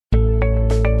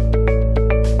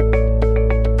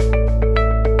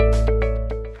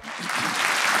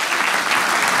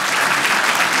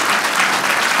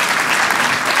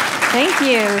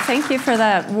you. Thank you for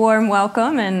that warm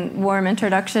welcome and warm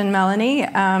introduction, Melanie.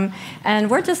 And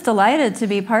we're just delighted to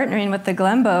be partnering with the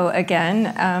Glenbow again.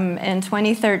 In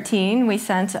 2013, we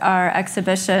sent our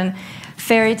exhibition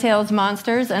Fairy Tales,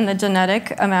 Monsters, and the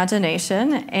Genetic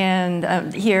Imagination,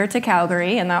 and here to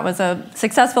Calgary, and that was a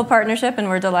successful partnership, and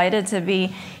we're delighted to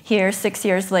be here 6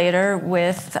 years later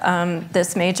with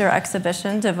this major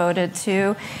exhibition devoted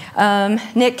to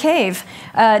Nick Cave.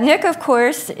 Nick, of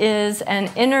course, is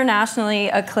an internationally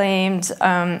acclaimed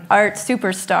art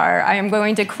superstar. I am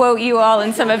going to quote you all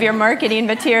in some of your marketing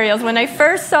materials. When I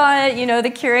first saw it, you know,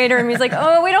 the curator and me was like,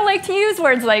 oh, we don't like to use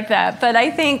words like that, but I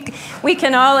think we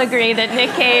can all agree that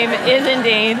Nick Cave is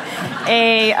indeed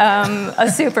a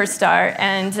superstar,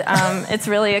 and it's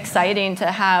really exciting to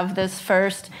have this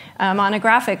first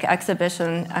monographic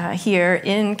exhibition here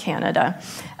in Canada.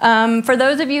 For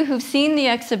those of you who've seen the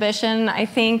exhibition, I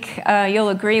think you'll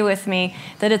agree with me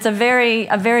that it's a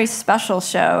very special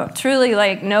show, truly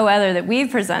like no other that we've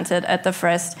presented at the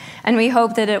Frist, and we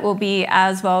hope that it will be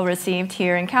as well received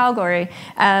here in Calgary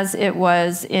as it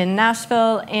was in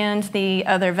Nashville and the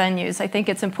other venues. I think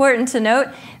it's important to note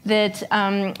that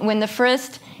when the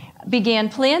Frist began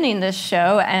planning this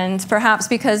show, and perhaps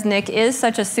because Nick is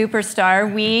such a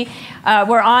superstar, we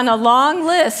were on a long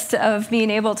list of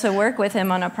being able to work with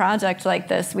him on a project like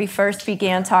this. We first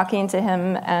began talking to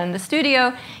him in the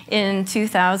studio in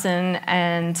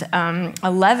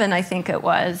 2011, I think it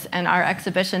was, and our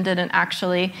exhibition didn't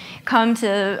actually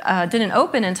didn't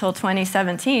open until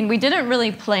 2017. We didn't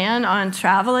really plan on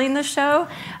traveling the show,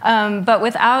 but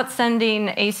without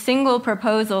sending a single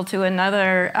proposal to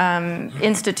another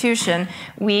institution,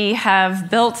 we have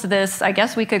built this, I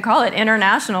guess we could call it,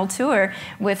 international tour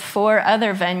with 4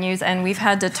 other venues, and we've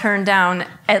had to turn down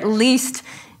at least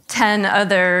 10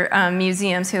 other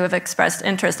museums who have expressed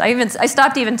interest. I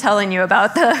stopped even telling you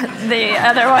about the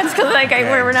other ones because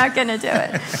we're not going to do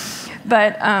it.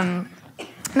 But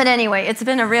anyway, it's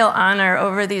been a real honor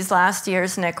over these last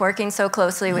years, Nick, working so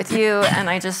closely with you, and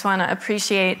I just want to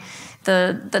appreciate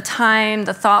the time,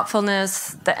 the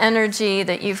thoughtfulness, the energy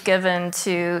that you've given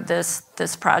to this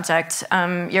project.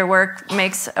 Your work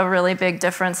makes a really big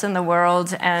difference in the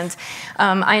world, and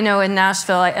I know in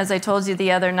Nashville, as I told you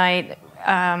the other night,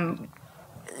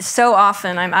 so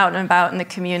often I'm out and about in the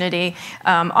community.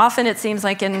 Often it seems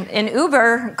like in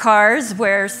Uber cars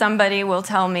where somebody will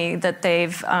tell me that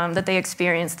they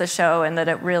experienced the show and that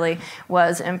it really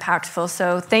was impactful.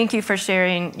 So thank you for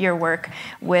sharing your work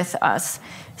with us.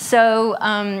 So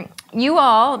you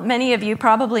all, many of you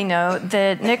probably know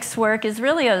that Nick's work is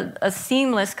really a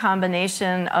seamless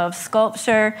combination of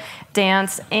sculpture,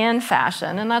 dance, and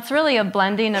fashion. And that's really a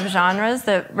blending of genres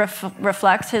that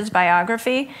reflects his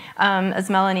biography. As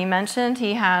Melanie mentioned,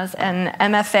 he has an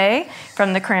MFA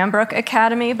from the Cranbrook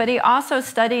Academy, but he also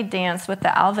studied dance with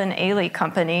the Alvin Ailey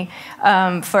Company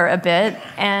for a bit.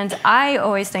 And I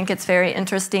always think it's very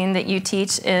interesting that you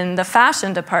teach in the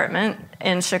fashion department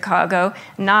in Chicago,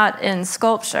 not in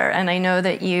sculpture. And I know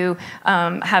that you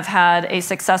have had a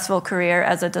successful career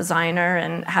as a designer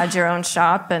and had your own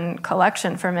shop and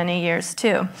collection for many years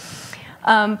too.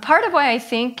 Part of why I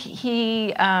think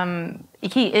he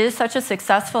is such a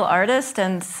successful artist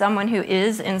and someone who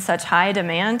is in such high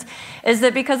demand is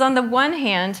that because on the one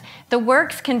hand, the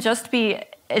works can just be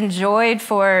enjoyed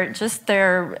for just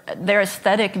their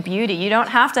aesthetic beauty. You don't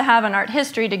have to have an art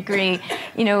history degree.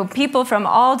 You know, people from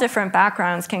all different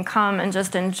backgrounds can come and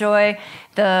just enjoy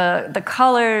the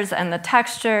colors and the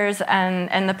textures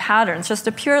and the patterns, just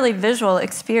a purely visual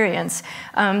experience.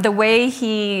 The way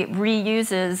he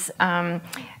reuses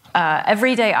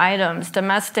everyday items,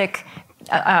 domestic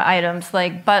items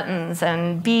like buttons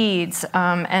and beads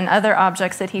and other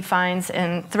objects that he finds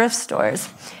in thrift stores.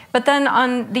 But then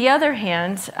on the other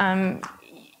hand,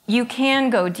 you can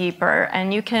go deeper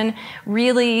and you can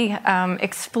really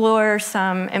explore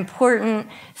some important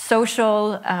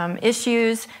social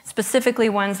issues, specifically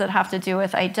ones that have to do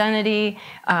with identity,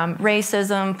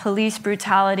 racism, police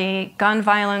brutality, gun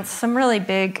violence, some really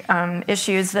big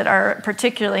issues that are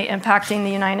particularly impacting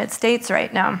the United States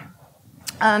right now.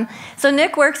 So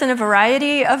Nick works in a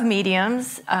variety of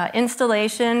mediums.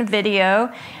 Installation,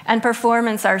 video, and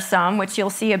performance are some, which you'll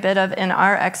see a bit of in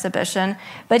our exhibition.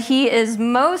 But he is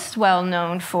most well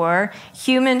known for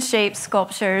human-shaped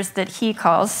sculptures that he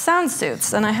calls sound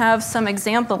suits. And I have some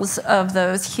examples of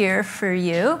those here for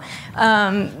you.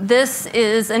 This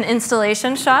is an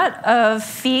installation shot of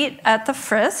feet at the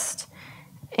Frist.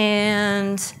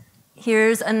 And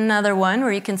here's another one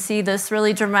where you can see this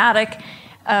really dramatic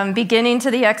beginning to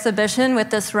the exhibition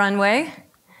with this runway.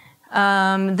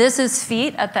 This is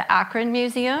feet at the Akron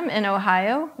Museum in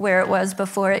Ohio, where it was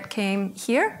before it came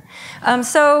here.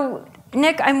 So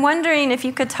Nick, I'm wondering if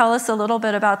you could tell us a little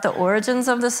bit about the origins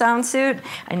of the sound suit.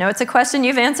 I know it's a question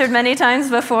you've answered many times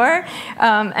before,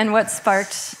 and what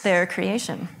sparked their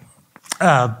creation.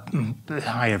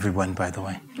 Hi, everyone, by the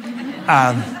way.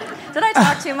 Did I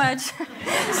talk too much?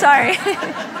 Sorry.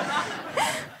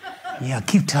 Yeah,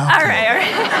 keep talking. All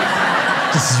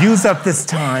right. Just use up this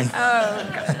time. Oh,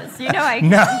 goodness. You know I can.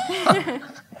 No.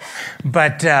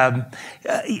 But, the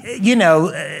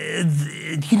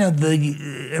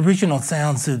original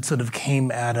sound suit sort of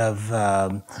came out of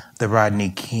the Rodney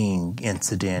King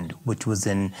incident, which was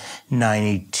in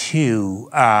 '92,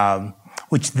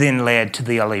 which then led to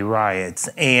the LA riots.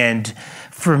 And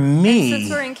for me... And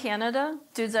since we're in Canada,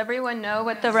 does everyone know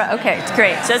what the... Okay, it's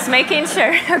great. Just making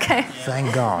sure. Okay.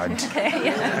 Thank God. Okay,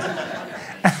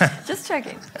 yeah. Just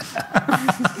checking.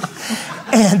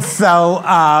 And so...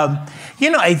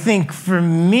 I think for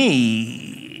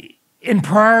me, and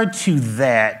prior to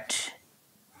that,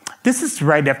 this is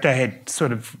right after I had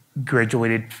sort of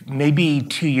graduated, maybe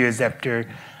 2 years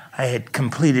after I had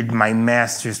completed my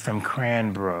master's from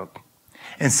Cranbrook.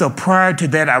 And so prior to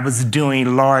that, I was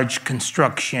doing large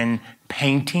construction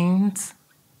paintings.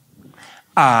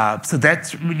 So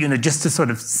that's, just to sort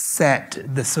of set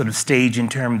the sort of stage in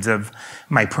terms of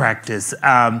my practice.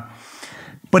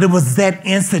 But it was that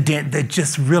incident that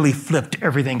just really flipped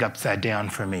everything upside down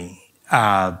for me.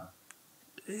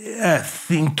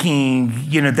 Thinking,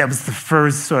 that was the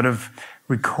first sort of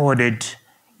recorded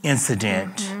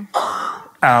incident,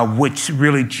 which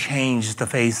really changed the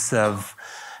face of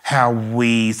how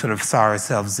we sort of saw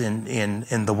ourselves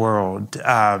in the world,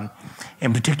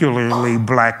 and particularly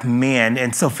Black men.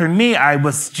 And so for me, I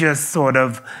was just sort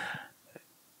of,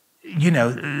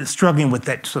 struggling with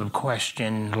that sort of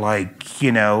question, like,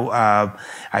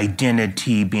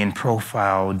 identity being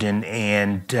profiled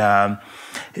and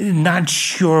not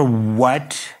sure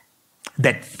what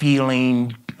that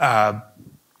feeling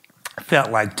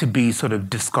felt like to be sort of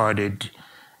discarded,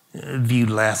 viewed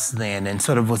less than, and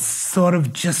was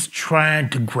just trying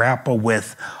to grapple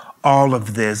with all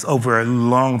of this over a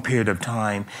long period of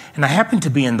time. And I happened to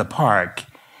be in the park,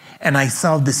 and I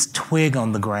saw this twig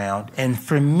on the ground. And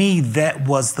for me, that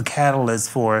was the catalyst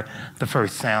for the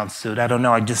first sound suit. I don't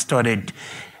know, I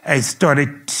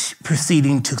started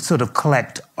proceeding to sort of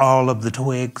collect all of the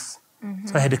twigs.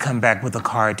 So I had to come back with a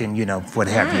cart and, what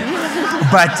have you.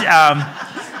 But,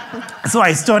 so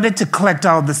I started to collect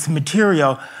all this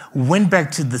material, went back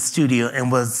to the studio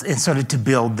and started to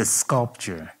build this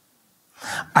sculpture.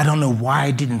 I don't know why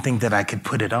I didn't think that I could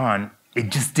put it on. It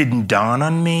just didn't dawn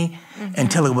on me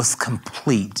until it was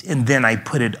complete. And then I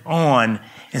put it on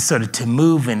and started to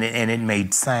move in it, and it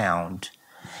made sound.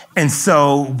 And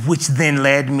so, which then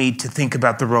led me to think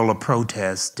about the role of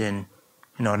protest. And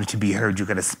in order to be heard, you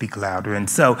got to speak louder. And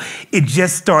so it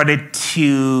just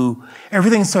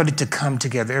everything started to come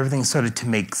together. Everything started to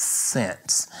make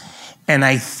sense. And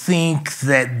I think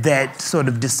that sort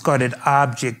of discarded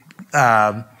object,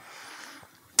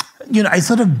 I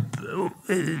sort of,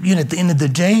 at the end of the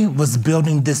day, was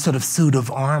building this sort of suit of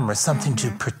armor, something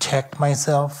to protect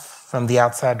myself from the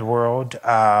outside world,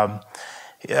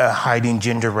 hiding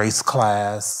gender, race,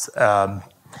 class.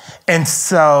 And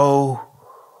so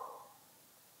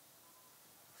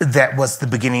that was the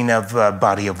beginning of a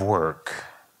body of work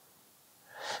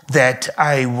that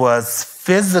I was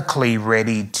physically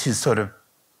ready to sort of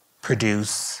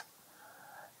produce,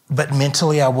 but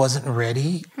mentally I wasn't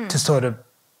ready to sort of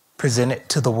present it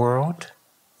to the world.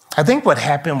 I think what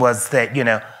happened was that,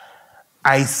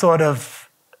 I sort of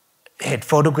had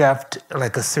photographed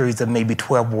like a series of maybe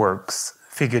 12 works,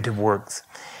 figurative works,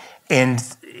 and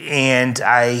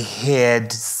I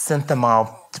had sent them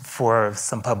off for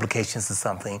some publications or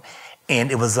something,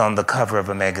 and it was on the cover of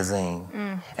a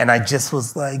magazine. And I just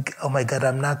was like, oh my God,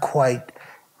 I'm not quite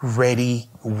ready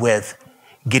with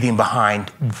getting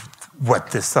behind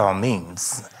what this all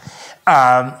means.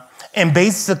 And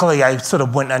basically, I sort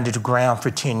of went underground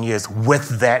for 10 years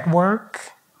with that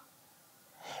work,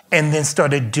 and then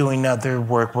started doing other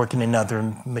work, working in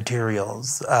other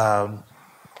materials,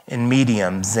 in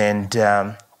mediums.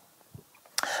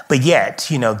 But yet,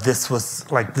 this was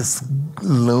like this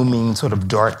looming sort of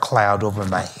dark cloud over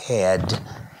my head,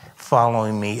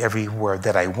 following me everywhere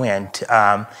that I went.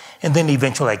 And then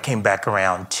eventually I came back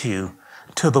around to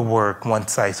the work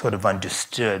once I sort of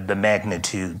understood the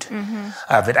magnitude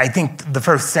of it. I think the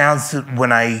first sound suit,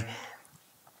 when I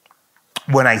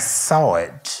saw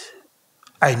it,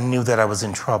 I knew that I was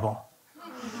in trouble.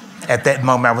 At that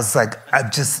moment, I was like,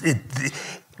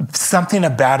 something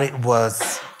about it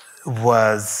was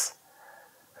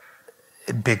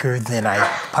bigger than I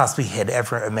possibly had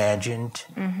ever imagined.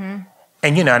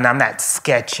 And you know, and I'm not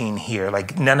sketching here.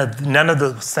 Like none of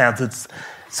the sounds that's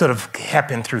sort of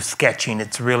happen through sketching.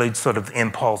 It's really sort of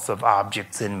impulsive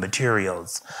objects and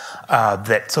materials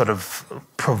that sort of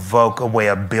provoke a way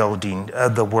of building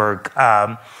the work.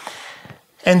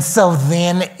 And so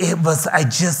then it was, I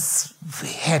just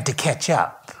had to catch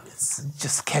up,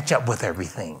 just catch up with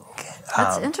everything.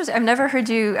 That's interesting. I've never heard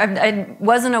you, I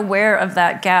wasn't aware of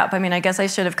that gap. I mean, I guess I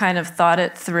should have kind of thought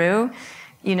it through,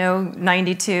 you know,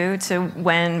 92 to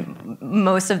when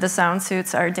most of the sound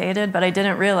suits are dated, but I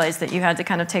didn't realize that you had to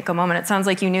kind of take a moment. It sounds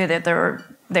like you knew that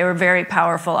they were very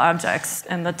powerful objects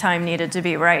and the time needed to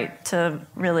be right to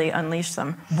really unleash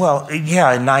them. Well,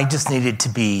 yeah, and I just needed to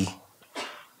be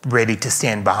ready to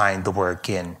stand behind the work.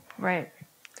 And right.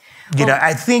 You know,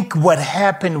 I think what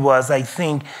happened was, I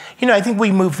think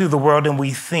we move through the world and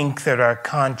we think that our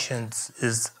conscience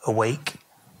is awake.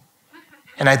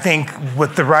 And I think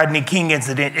with the Rodney King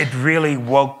incident, it really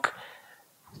woke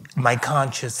my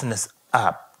consciousness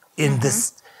up in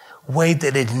this way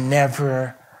that I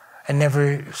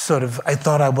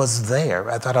thought I was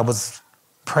there. I thought I was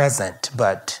present,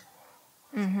 but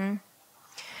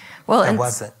well, I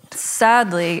wasn't.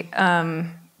 Sadly,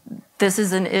 this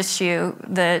is an issue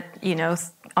that, you know,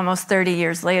 almost 30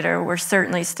 years later, we're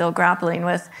certainly still grappling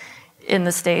with in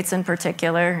the States in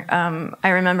particular. I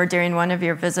remember during one of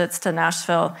your visits to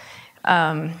Nashville,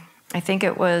 I think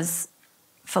it was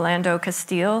Philando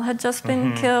Castile had just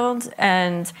been killed.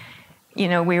 And, you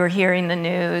know, we were hearing the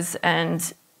news,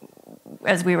 and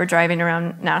as we were driving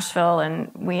around Nashville,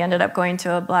 and we ended up going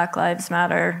to a Black Lives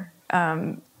Matter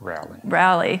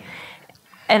rally.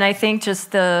 And I think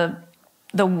just the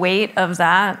weight of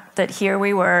that here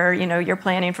we were, you know, you're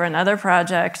planning for another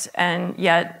project, and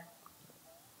yet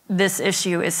this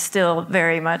issue is still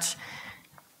very much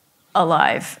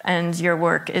alive, and your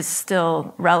work is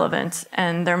still relevant.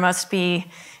 And there must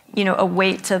be, you know, a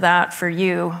weight to that for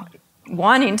you,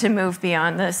 wanting to move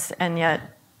beyond this, and yet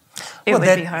it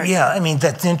would be hard. Yeah, I mean,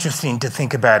 that's interesting to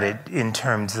think about it in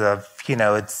terms of, you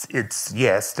know, it's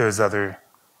yes, there's other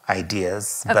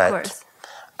ideas, of but course.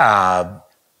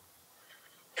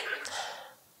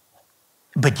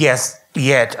 But yes,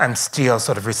 yet I'm still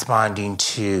sort of responding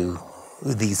to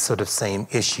these sort of same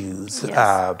issues.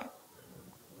 Yes.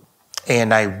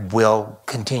 And I will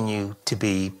continue to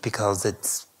be, because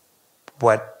it's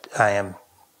what I am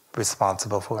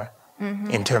responsible for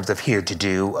in terms of here to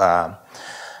do. But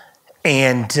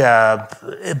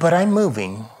I'm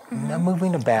moving. I'm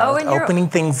moving about, opening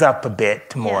things up a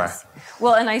bit more. Yes.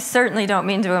 Well, and I certainly don't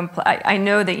mean to imply, I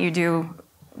know that you do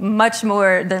much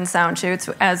more than sound shoots,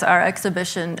 as our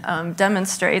exhibition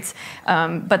demonstrates,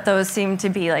 but those seem to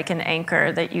be like an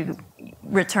anchor that you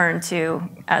return to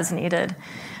as needed.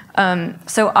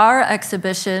 So our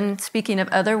exhibition, speaking of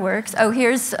other works,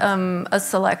 here's a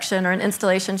selection or an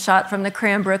installation shot from the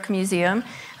Cranbrook Museum,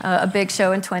 a big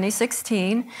show in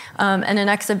 2016, and an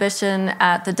exhibition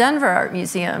at the Denver Art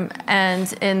Museum,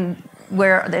 and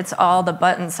where it's all the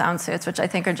button sound suits, which I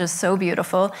think are just so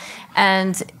beautiful.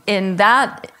 And in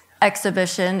that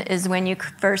exhibition is when you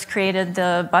first created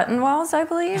the button walls, I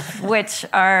believe, which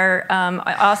are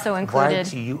also included.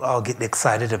 Why do you all get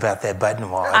excited about that button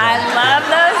wall? I love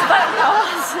those button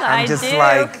walls. I'm just do.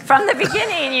 like, from the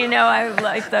beginning, you know, I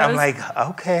like those. I'm like,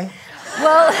 okay.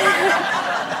 Well,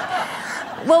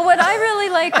 well, what I really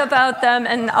like about them,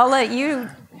 and I'll let you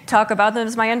talk about them,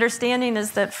 is my understanding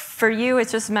is that for you,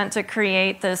 it's just meant to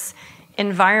create this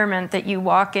environment that you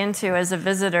walk into as a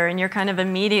visitor, and you're kind of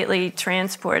immediately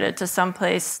transported to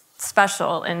someplace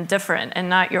special and different, and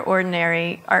not your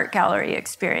ordinary art gallery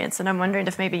experience. And I'm wondering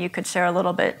if maybe you could share a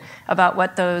little bit about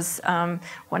what those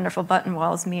wonderful button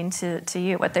walls mean to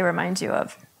you, what they remind you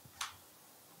of.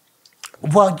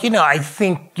 Well, you know, I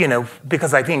think, you know,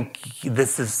 because I think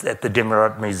this is at the Denver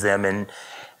Art Museum, and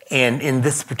in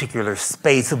this particular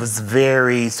space, it was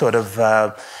very sort of,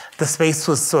 the space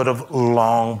was sort of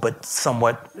long but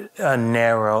somewhat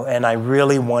narrow, and I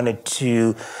really wanted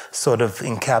to sort of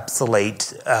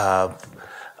encapsulate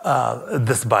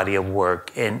this body of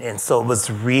work. And so it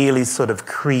was really sort of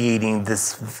creating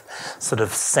this sort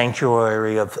of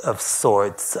sanctuary of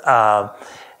sorts.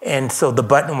 And so the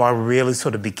button wall really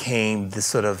sort of became this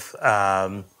sort of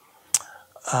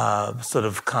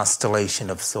constellation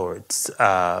of sorts.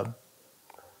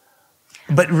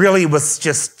 But really, it was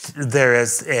just there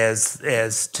as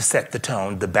to set the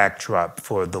tone, the backdrop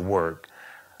for the work.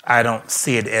 I don't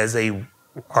see it as a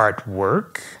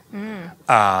artwork.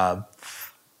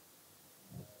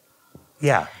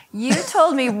 Yeah. You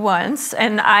told me once,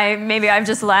 and maybe I've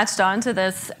just latched onto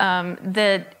this,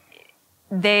 that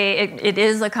it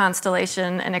is a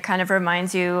constellation, and it kind of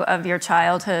reminds you of your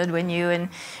childhood when you and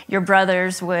your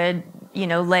brothers would,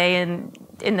 lay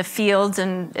in the fields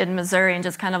in Missouri and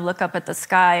just kind of look up at the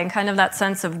sky, and kind of that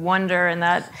sense of wonder and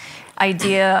that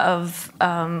idea of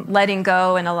letting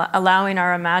go and allowing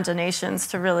our imaginations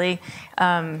to really,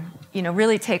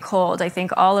 really take hold. I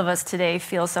think all of us today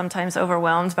feel sometimes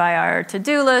overwhelmed by our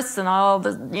to-do lists and all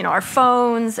the, our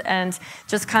phones, and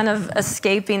just kind of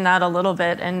escaping that a little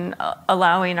bit and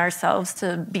allowing ourselves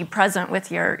to be present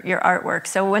with your artwork.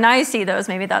 So when I see those,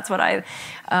 maybe that's what I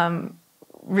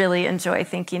really enjoy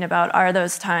thinking about, are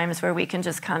those times where we can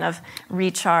just kind of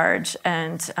recharge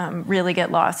and really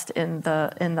get lost in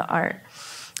the art.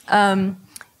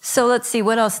 So let's see,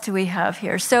 what else do we have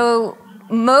here? So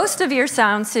most of your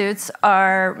sound suits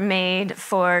are made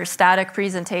for static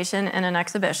presentation in an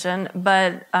exhibition,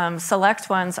 but select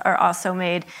ones are also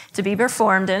made to be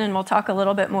performed in, and we'll talk a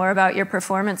little bit more about your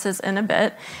performances in a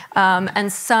bit.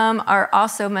 And some are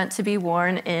also meant to be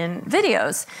worn in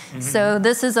videos. Mm-hmm. So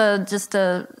this is just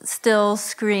a still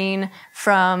screen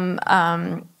from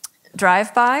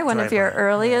Drive-By, one of your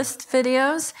earliest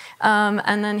videos.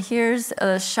 And then here's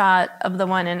a shot of the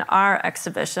one in our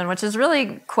exhibition, which is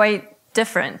really quite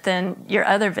different than your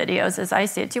other videos as I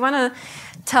see it. Do you want to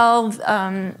tell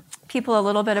people a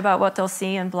little bit about what they'll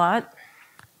see in Blot?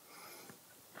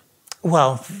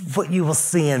 Well, what you will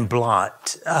see in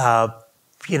Blot, I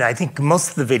think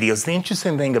most of the videos, the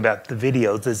interesting thing about the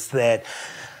videos is that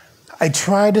I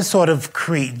try to sort of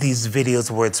create these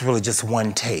videos where it's really just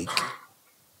one take.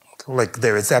 Like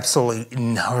there is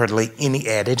absolutely hardly any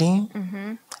editing.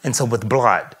 Mm-hmm. And so with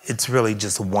Blot, it's really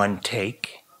just one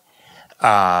take.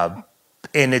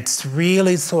 And it's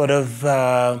really sort of,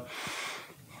 I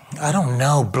don't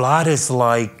know, Blot is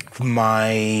like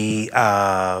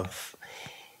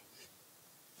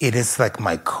it is like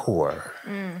my core.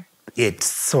 Mm. It's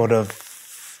sort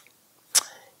of,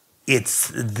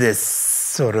 it's this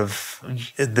sort of,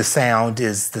 the sound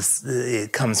is this,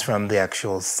 it comes from the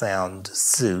actual sound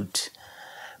suit.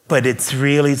 But it's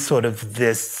really sort of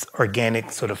this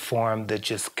organic sort of form that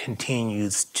just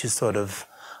continues to sort of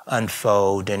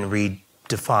unfold and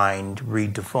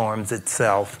redeforms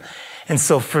itself. And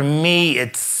so for me,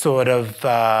 it's sort of,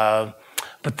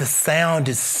 but the sound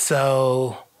is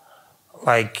so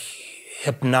like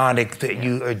hypnotic that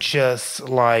you are just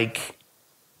like,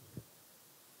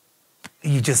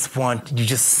 you just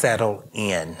settle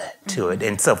in to it.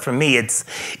 And so for me, it's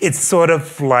sort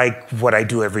of like what I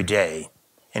do every day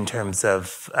in terms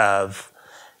of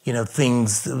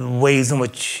things, ways in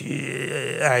which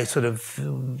I sort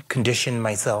of condition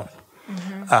myself.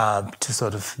 Mm-hmm. To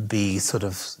sort of be sort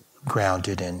of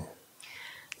grounded and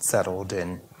settled.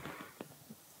 And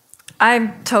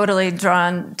I'm totally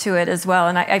drawn to it as well,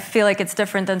 and I feel like it's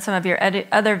different than some of your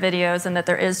other videos in that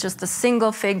there is just a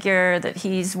single figure, that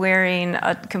he's wearing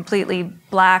a completely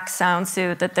black sound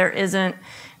suit, that there isn't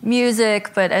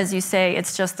music, but as you say,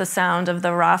 it's just the sound of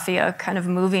the raffia kind of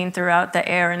moving throughout the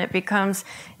air, and it becomes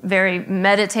very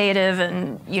meditative,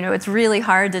 and it's really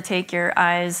hard to take your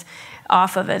eyes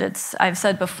off of it. I've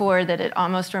said before that it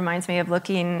almost reminds me of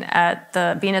being at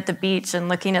the beach and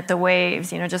looking at the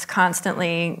waves, just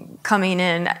constantly coming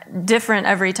in, different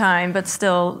every time, but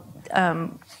still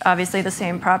obviously the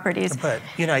same properties. But,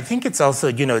 I think it's also,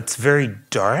 it's very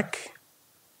dark.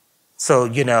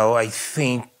 So, I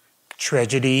think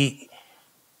tragedy,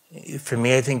 for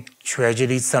me, I think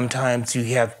tragedy, sometimes you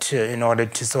have to, in order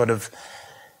to sort of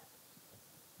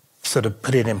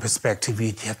put it in perspective,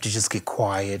 you have to just get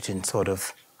quiet and so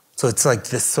it's like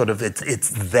this sort of,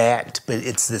 it's that, but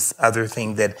it's this other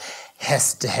thing that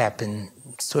has to happen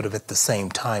sort of at the same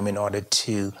time in order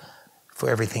for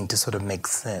everything to sort of make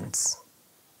sense.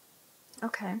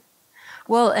 Okay.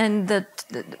 Well, and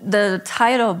the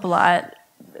title Blot,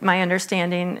 my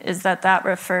understanding is that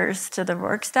refers to the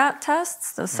Rorschach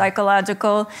tests, the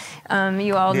psychological,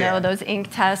 you all know those ink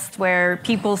tests where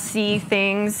people see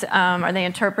things or they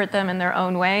interpret them in their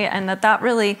own way, and that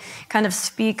really kind of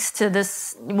speaks to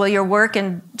this, your work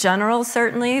in general,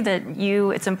 certainly, that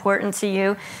it's important to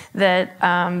you that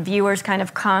viewers kind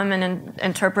of come and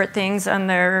interpret things in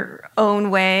their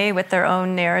own way with their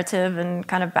own narrative and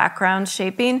kind of background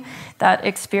shaping that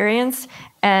experience.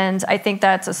 And I think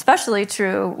that's especially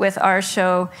true with our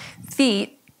show,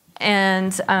 Feet.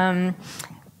 And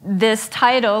this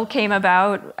title came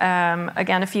about,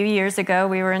 again, a few years ago.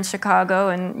 We were in Chicago,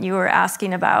 and you were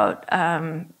asking about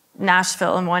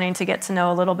Nashville and wanting to get to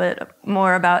know a little bit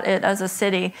more about it as a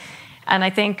city. And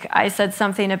I think I said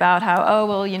something about how,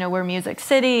 we're Music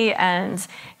City, and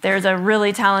there's a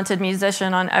really talented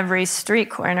musician on every street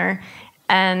corner.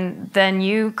 And then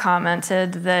you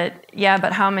commented that, yeah,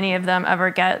 but how many of them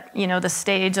ever get, the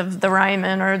stage of the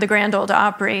Ryman or the Grand Ole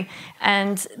Opry?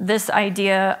 And this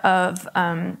idea of,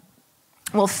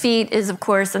 feat is, of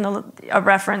course, a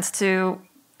reference to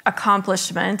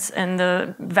accomplishment and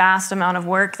the vast amount of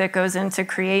work that goes into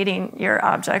creating your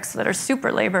objects that are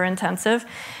super labor intensive.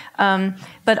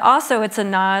 But also it's a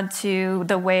nod to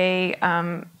the way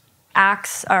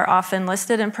acts are often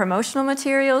listed in promotional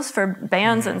materials for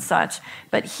bands and such.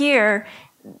 But here,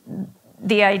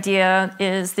 the idea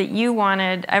is that you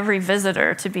wanted every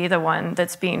visitor to be the one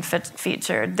that's being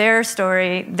featured, their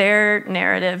story, their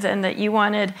narrative, and that you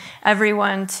wanted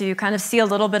everyone to kind of see a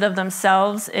little bit of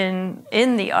themselves in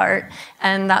the art.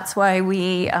 And that's why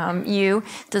you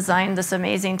designed this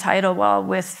amazing title wall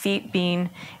with feet being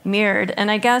mirrored. And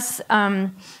I guess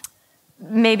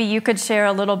maybe you could share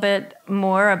a little bit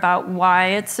more about why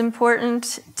it's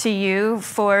important to you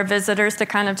for visitors to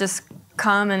kind of just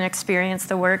come and experience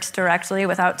the works directly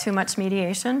without too much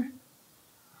mediation?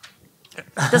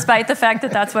 Despite the fact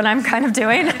that that's what I'm kind of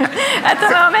doing at the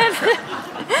moment.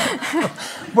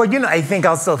 Well, I think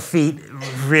also feat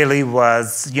really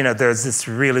was, there's this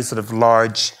really sort of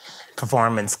large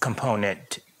performance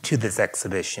component to this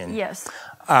exhibition. Yes.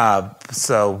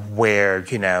 So where,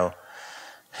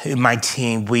 my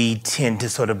team, we tend to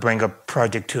sort of bring a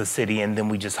project to a city and then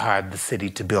we just hire the city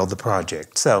to build the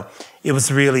project. So it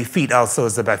was really, feat also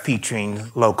is about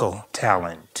featuring local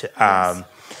talent. Yes.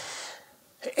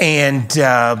 And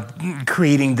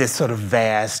creating this sort of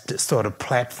vast sort of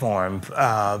platform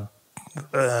for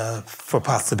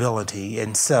possibility.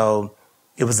 And so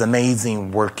it was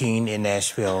amazing working in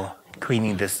Nashville,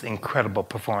 creating this incredible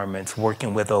performance,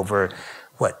 working with over,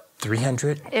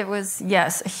 300? It was,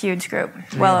 yes, a huge group,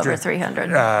 well over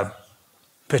 300.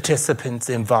 Participants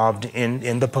involved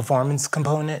in the performance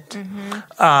component.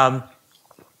 Mm-hmm.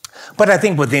 But I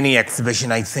think with any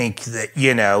exhibition, I think that,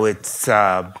 it's,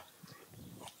 I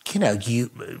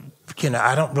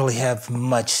don't really have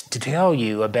much to tell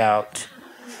you about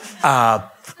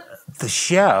the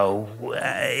show,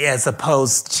 as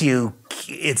opposed to,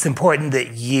 it's important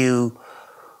that you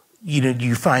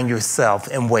find yourself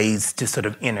in ways to sort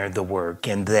of enter the work,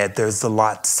 and that there's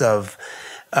lots of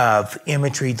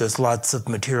imagery, there's lots of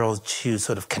material to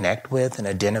sort of connect with and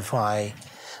identify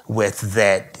with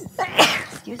that,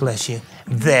 bless you,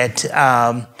 that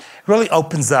really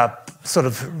opens up sort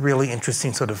of really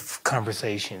interesting sort of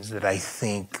conversations that I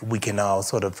think we can all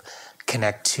sort of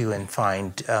connect to and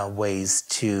find ways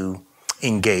to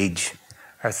engage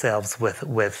ourselves with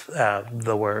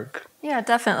the work. Yeah,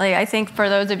 definitely. I think for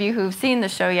those of you who've seen the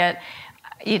show yet,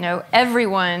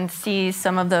 everyone sees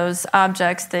some of those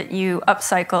objects that you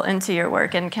upcycle into your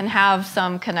work and can have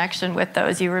some connection with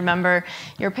those. You remember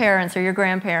your parents or your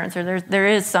grandparents, or there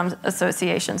is some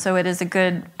association. So it is a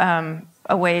good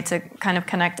a way to kind of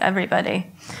connect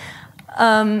everybody.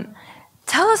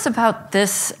 Tell us about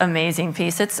this amazing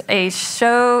piece. It's a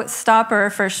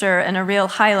showstopper for sure, and a real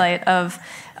highlight of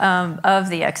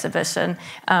the exhibition.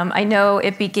 I know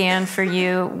it began for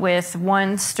you with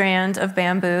one strand of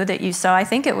bamboo that you saw. I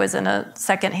think it was in a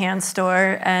secondhand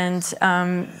store, and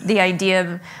the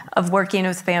idea of working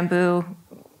with bamboo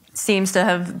seems to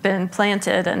have been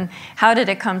planted. And how did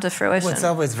it come to fruition? Well, it's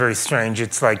always very strange.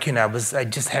 It's like, I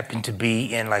just happened to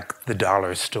be in like the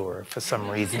dollar store for some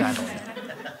reason. I don't know.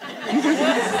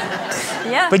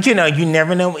 Yeah. But you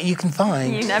never know what you can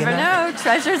find. You never know.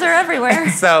 Treasures are everywhere.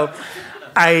 And so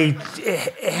I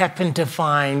happened to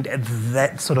find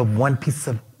that sort of one piece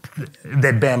of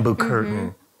that bamboo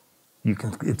curtain.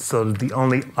 Mm-hmm. It's sort of the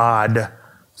only odd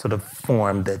sort of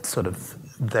form that's sort of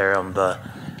there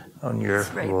on your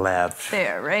left.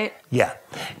 There, right? Yeah.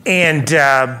 And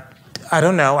I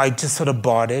don't know, I just sort of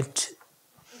bought it.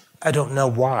 I don't know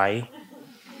why.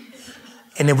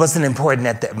 And it wasn't important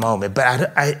at that moment,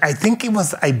 but I think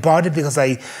I bought it because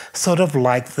I sort of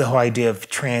liked the whole idea of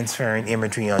transferring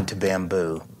imagery onto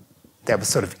bamboo. That was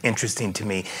sort of interesting to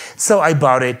me. So I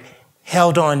bought it,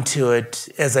 held on to it,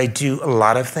 as I do a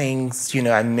lot of things.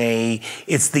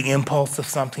 It's the impulse of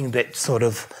something that sort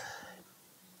of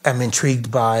I'm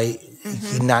intrigued by.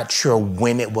 Mm-hmm. Not sure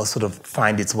when it will sort of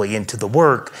find its way into the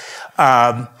work.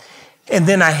 And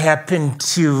then I happened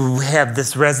to have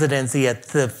this residency at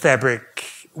the Fabric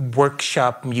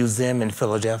Workshop Museum in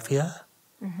Philadelphia.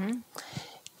 Mm-hmm.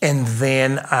 And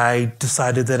then I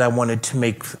decided that I wanted to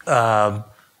make the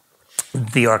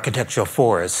architectural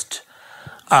forest,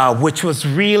 which was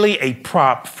really a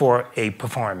prop for a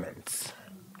performance.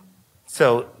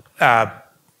 So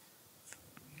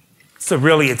So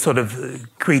really it sort of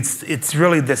creates, it's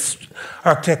really this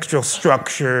architectural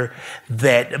structure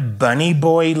that Bunny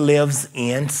Boy lives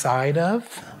inside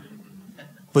of,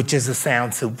 which is a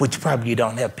sound suit, which probably you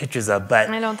don't have pictures of,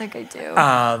 but. I don't think I do.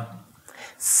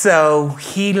 So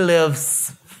he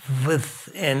lives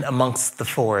within amongst the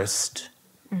forest.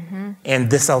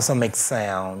 And this also makes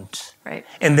sound. Right.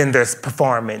 And then there's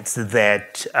performance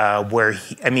that where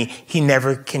he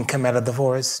never can come out of the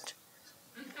forest.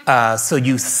 So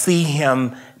you see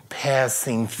him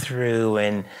passing through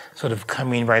and sort of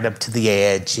coming right up to the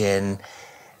edge, and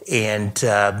then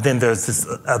there's this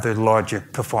other larger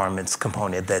performance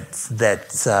component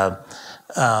that's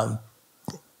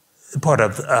part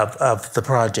of the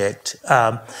project.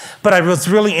 But I was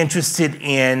really interested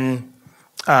in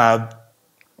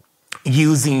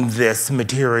using this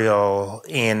material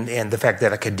and the fact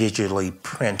that I could digitally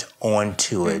print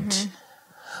onto it,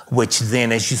 which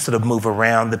then as you sort of move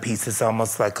around the piece, it's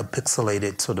almost like a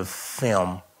pixelated sort of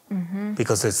film,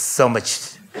 because there's so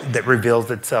much that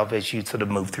reveals itself as you sort of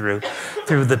move through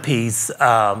the piece.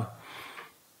 And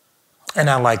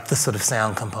I like the sort of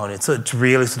sound component. So it's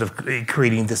really sort of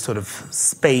creating this sort of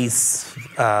space,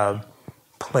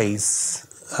 place.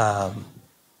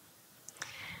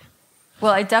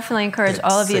 Well, I definitely encourage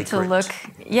all of you to look.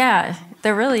 Yeah,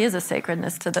 there really is a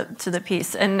sacredness to the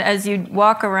piece. And as you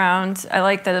walk around, I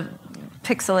like the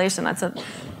pixelation. That's a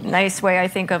nice way, I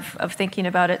think, of thinking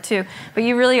about it too. But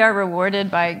you really are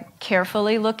rewarded by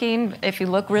carefully looking. If you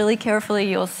look really carefully,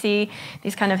 you'll see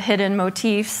these kind of hidden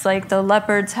motifs, like the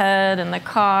leopard's head and the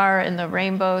car and the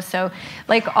rainbow. So,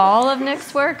 like all of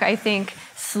Nick's work, I think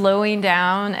slowing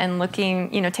down and looking,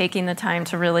 taking the time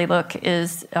to really look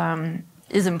is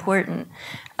important.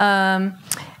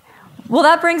 Well,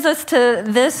 that brings us to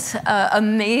this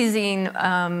amazing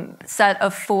set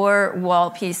of 4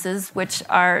 wall pieces, which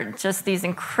are just these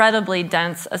incredibly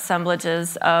dense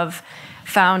assemblages of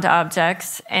found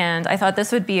objects. And I thought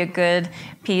this would be a good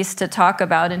piece to talk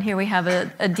about. And here we have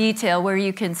a detail where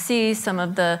you can see some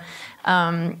of the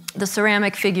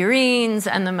ceramic figurines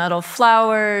and the metal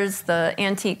flowers, the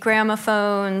antique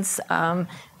gramophones,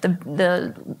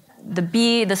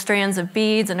 the strands of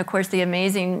beads, and of course the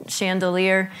amazing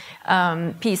chandelier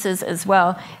pieces as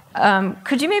well.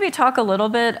 Could you maybe talk a little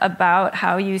bit about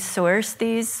how you source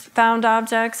these found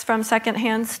objects from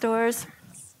secondhand stores?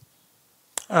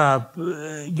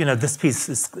 This piece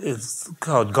is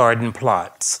called Garden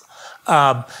Plots.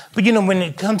 But when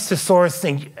it comes to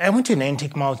sourcing, I went to an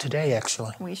antique mall today,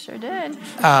 actually. We sure did.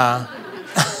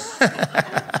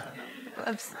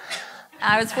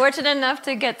 I was fortunate enough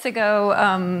to get to go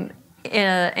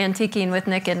antiquing with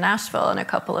Nick in Nashville a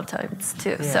couple of times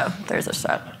too. Yeah. So there's a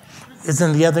shot.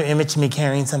 Isn't the other image me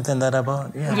carrying something that I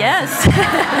bought? Yeah. Yes.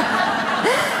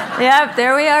 Yeah,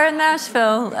 there we are in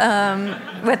Nashville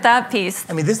with that piece.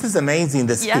 I mean, this is amazing,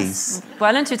 this piece.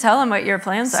 Why don't you tell them what your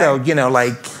plans are? So,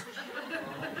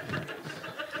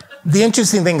 the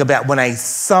interesting thing about when I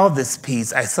saw this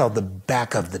piece, I saw the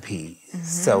back of the piece.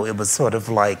 So it was sort of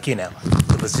like, it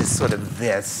was just sort of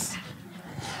this.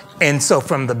 And so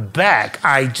from the back,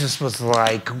 I just was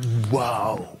like,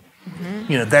 whoa.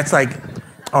 That's like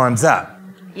arms up.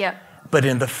 Yeah. But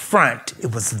in the front,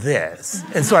 it was this.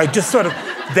 And so I just sort of,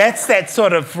 that's that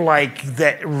sort of like,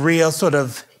 that real sort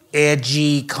of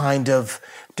edgy kind of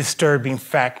disturbing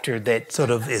factor that sort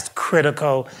of is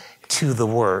critical to the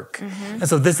work. And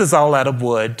so this is all out of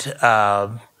wood.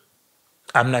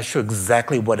 I'm not sure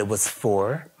exactly what it was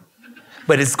for,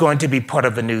 but it's going to be part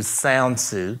of a new sound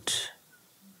suit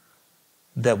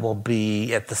that will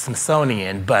be at the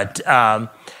Smithsonian. But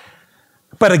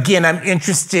again, I'm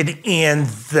interested in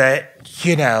that,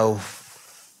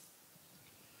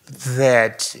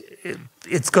 that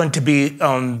it's going to be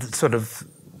on sort of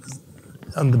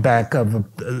on the back of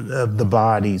the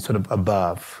body, sort of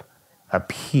above,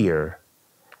 up here.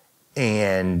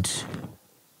 And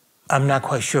I'm not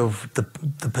quite sure of the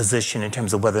position in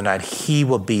terms of whether or not he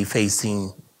will be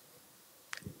facing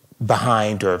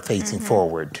behind or facing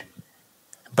forward.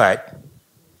 But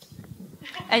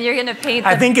and you're going to paint.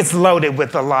 I think it's loaded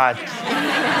with a lot,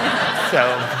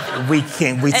 so we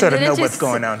sort of know what's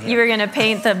going on here. You were going to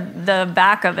paint the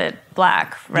back of it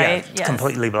black, right? Yeah, yes.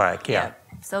 Completely black. Yeah.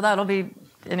 So that'll be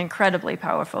an incredibly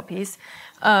powerful piece.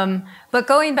 But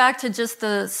going back to just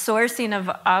the sourcing of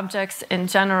objects in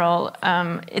general,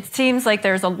 it seems like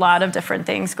there's a lot of different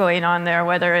things going on there,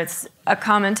 whether it's a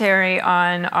commentary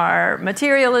on our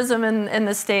materialism in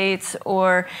the States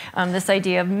or this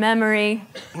idea of memory.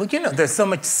 Well, there's so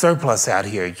much surplus out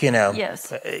here,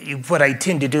 Yes. What I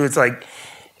tend to do is like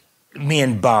me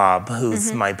and Bob,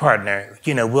 who's my partner,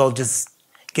 we'll just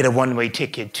get a one-way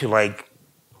ticket to like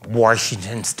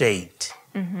Washington State.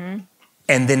 And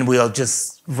then we'll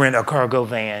just rent a cargo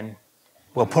van.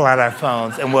 We'll pull out our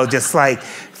phones and we'll just like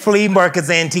flea markets,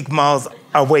 antique malls,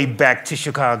 our way back to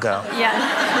Chicago.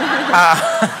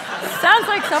 Sounds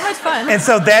like so much fun. And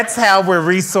so that's how we're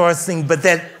resourcing, but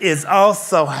that is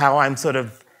also how I'm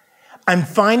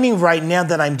finding right now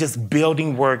that I'm just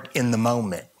building work in the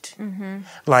moment.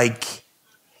 Like,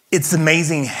 it's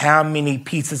amazing how many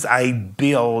pieces I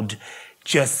build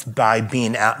just by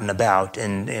being out and about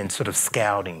and sort of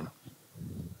scouting.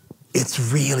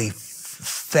 It's really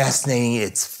fascinating.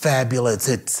 It's fabulous.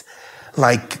 It's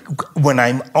like when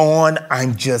I'm on,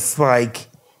 I'm just like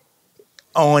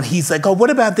on. He's like, "Oh, what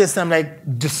about this?" And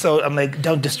I'm like,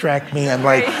 "Don't distract me." I'm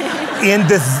like in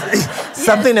this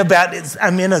something about it.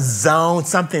 I'm in a zone.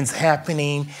 Something's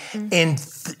happening, and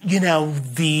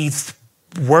these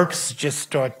works just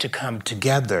start to come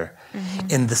together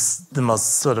in the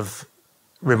most sort of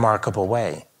remarkable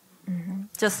way.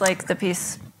 Just like the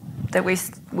piece that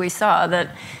we saw,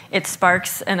 that it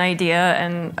sparks an idea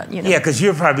and, Yeah, because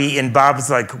you're probably, and Bob's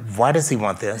like, why does he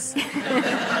want this?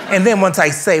 And then once I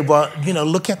say, well,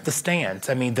 look at the stands.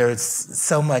 I mean, there's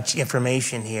so much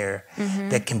information here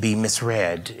that can be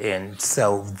misread. And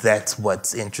so that's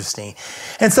what's interesting.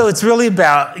 And so it's really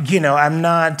about, I'm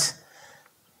not,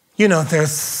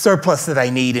 there's surplus that I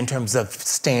need in terms of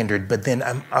standard, but then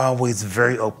I'm always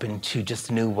very open to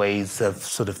just new ways of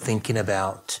sort of thinking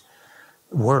about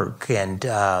work. And,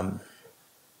 I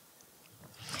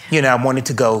wanted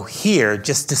to go here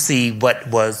just to see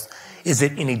is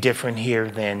it any different here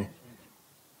than,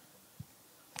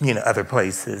 other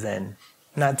places, and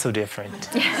not so different.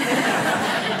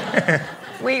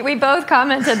 We both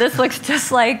commented, this looks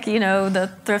just like, the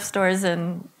thrift stores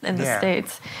in the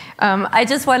States. I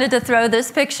just wanted to throw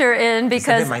this picture in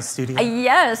because— Is that in my studio?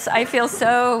 Yes, I feel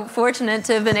so fortunate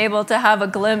to have been able to have a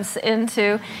glimpse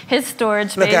into his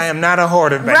storage space. Look, I am not a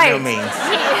hoarder by no means.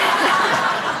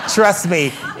 Trust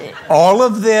me, all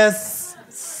of this,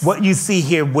 what you see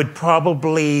here would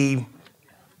probably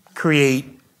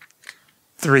create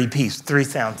 3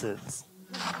 ounces.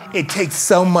 It takes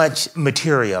so much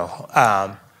material.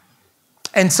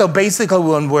 And so basically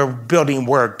when we're building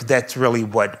work, that's really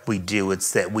what we do.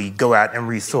 It's that we go out and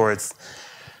resource,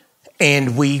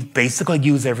 and we basically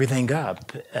use everything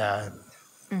up.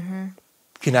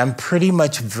 I'm pretty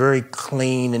much very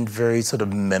clean and very sort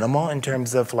of minimal in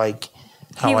terms of like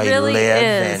how I live. He really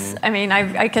is. I mean,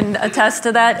 I can attest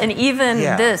to that. And even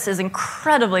this is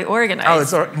incredibly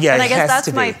organized. And I guess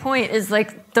that's my point, is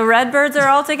like the red birds are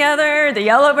all together, the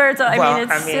yellow birds are,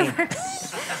 super.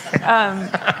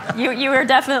 You were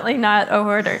definitely not a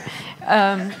hoarder.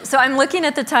 So I'm looking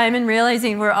at the time and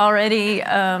realizing we're already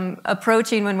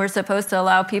approaching when we're supposed to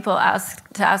allow people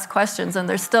to ask questions, and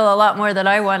there's still a lot more that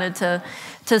I wanted to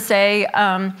say.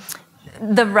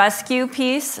 The rescue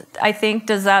piece, I think,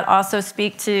 does that also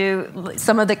speak to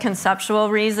some of the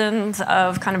conceptual reasons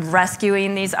of kind of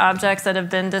rescuing these objects that have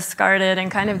been discarded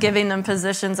and kind of giving them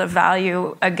positions of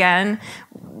value again?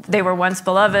 They were once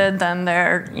beloved, then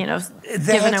they're,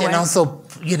 given away. And also,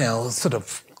 sort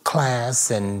of class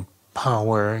and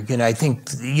power. I think,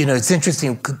 it's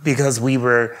interesting because we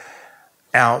were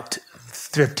out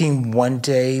thrifting one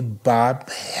day. Bob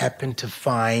happened to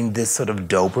find this sort of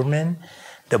Doberman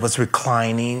that was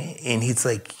reclining, and he's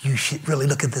like, "You should really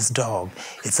look at this dog.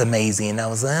 It's amazing." And I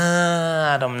was like,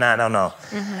 I don't know.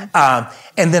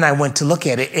 And then I went to look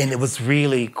at it, and it was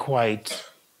really quite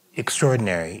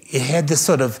extraordinary. It had this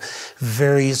sort of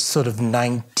very sort of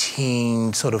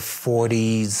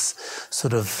 1940s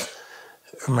sort of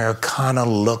Americana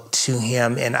look to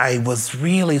him, and I was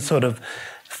really sort of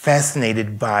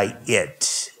fascinated by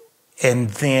it. And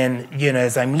then,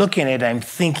 as I'm looking at it, I'm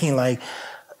thinking like,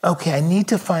 okay, I need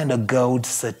to find a gold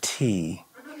settee.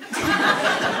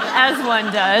 As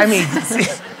one does. I mean,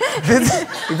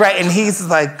 right, and he's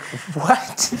like,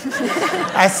 what?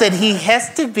 I said, he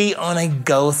has to be on a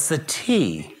gold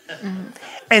settee.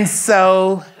 And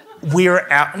so we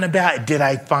were out and about. Did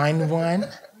I find one?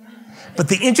 But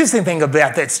the interesting thing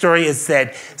about that story is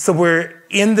that, so we're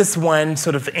in this one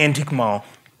sort of antique mall.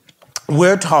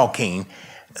 We're talking.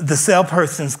 The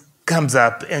salesperson comes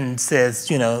up and says,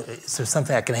 is there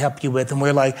something I can help you with? And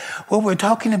we're like, well, we're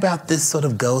talking about this sort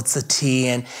of gold settee,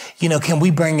 and, can we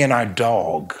bring in our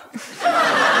dog?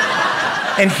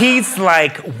 And he's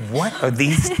like, what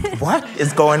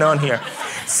is going on here?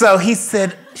 So he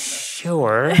said,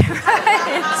 sure.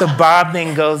 Right. So Bob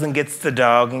then goes and gets the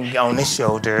dog on his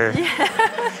shoulder.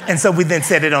 And so we then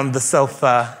set it on the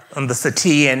sofa, on the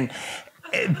settee, and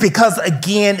because,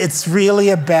 again, it's really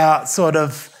about sort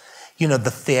of,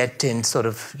 the fit and sort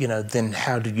of, then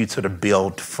how do you sort of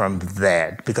build from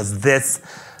that? Because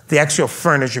the actual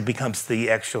furniture becomes the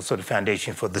actual sort of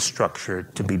foundation for the structure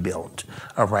to be built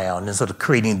around, and sort of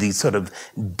creating these sort of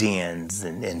dens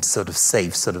and sort of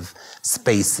safe sort of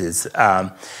spaces.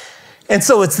 And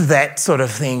so it's that sort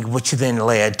of thing which then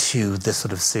led to this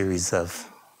sort of series of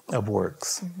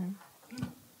works. Mm-hmm.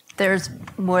 There's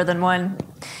more than one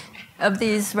of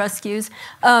these rescues.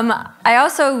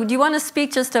 Do you want to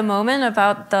speak just a moment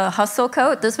about the hustle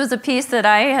coat? This was a piece that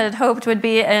I had hoped would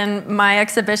be in my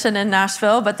exhibition in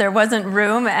Nashville, but there wasn't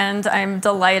room, and I'm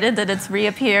delighted that it's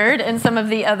reappeared in some of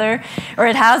the other, or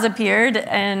it has appeared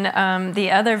in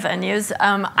the other venues.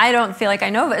 I don't feel like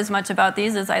I know as much about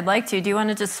these as I'd like to. Do you want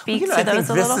to just speak to those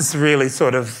a little? This is really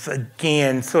sort of,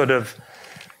 again, sort of,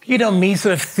 me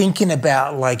sort of thinking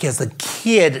about, like, as a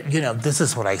kid, this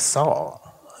is what I saw.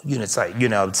 It's like,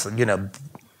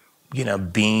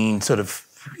 being sort of,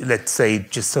 let's say,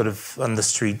 just sort of on the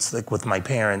streets, like with my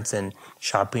parents and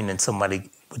shopping, and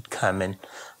somebody would come and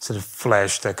sort of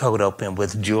flash their coat open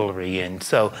with jewelry. And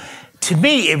so to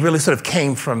me, it really sort of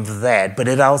came from that, but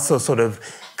it also sort of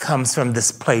comes from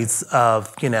this place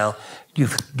of,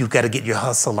 you've got to get your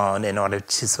hustle on in order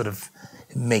to sort of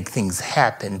make things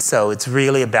happen. So it's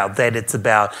really about that. It's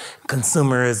about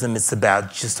consumerism. It's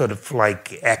about just sort of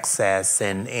like excess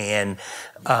and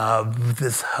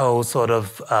this whole sort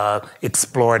of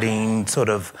exploiting sort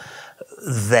of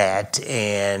that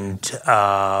and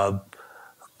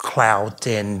clout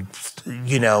and,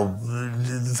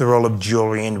 the role of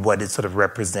jewelry and what it sort of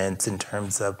represents in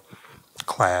terms of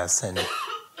class. And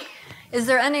is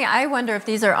there any, I wonder if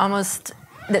these are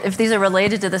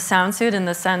related to the sound suit in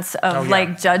the sense of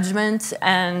like judgment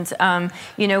and,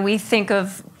 we think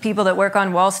of people that work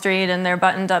on Wall Street and their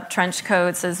buttoned up trench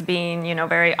coats as being,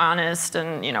 very honest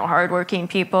and, hardworking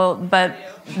people. But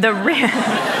the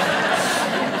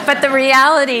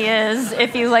reality is,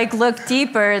 if you look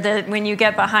deeper, that when you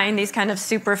get behind these kind of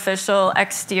superficial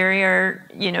exterior,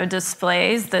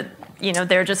 displays, that,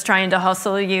 they're just trying to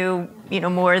hustle you,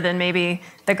 more than maybe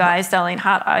the guy selling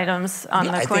hot items on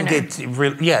the corner. I think it's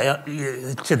really,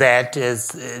 to that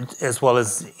as well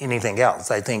as anything else.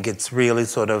 I think it's really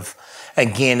sort of,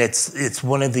 again, it's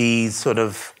one of these sort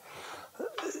of,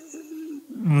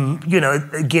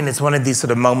 it's one of these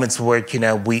sort of moments where,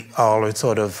 we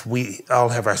all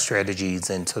have our strategies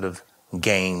and sort of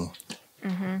game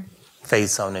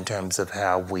face on in terms of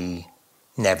how we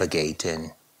navigate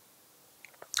and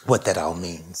what that all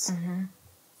means. Mm-hmm.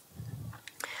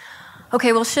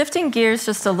 Okay, well, shifting gears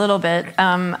just a little bit,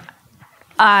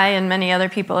 I and many other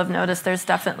people have noticed there's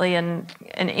definitely an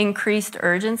increased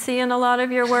urgency in a lot of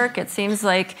your work. It seems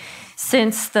like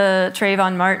since the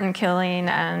Trayvon Martin killing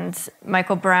and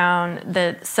Michael Brown,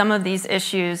 that some of these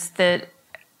issues that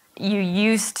you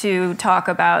used to talk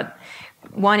about,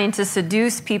 wanting to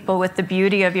seduce people with the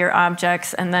beauty of your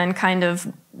objects and then kind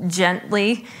of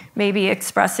gently maybe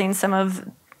expressing some of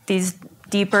these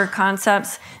deeper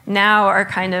concepts, now are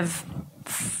kind of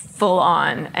full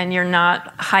on, and you're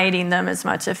not hiding them as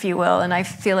much, if you will. And I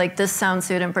feel like this sound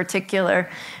suit in particular,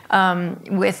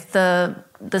 with the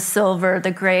silver,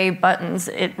 the gray buttons,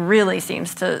 it really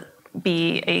seems to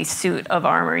be a suit of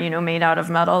armor, made out of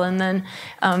metal. And then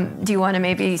do you want to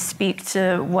maybe speak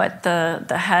to what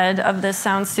the head of this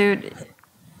sound suit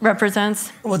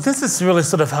represents? Well, this is really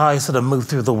sort of how I sort of move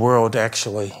through the world,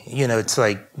 actually. It's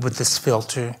like with this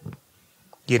filter,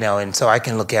 and so I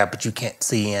can look out, but you can't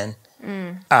see in.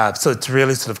 So it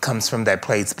really sort of comes from that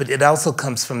place, but it also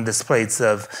comes from this place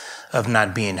of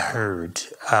not being heard,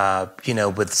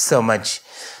 with so much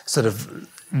sort of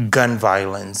gun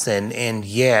violence, and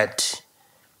yet,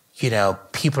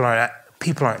 people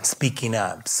aren't speaking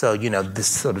up. So, this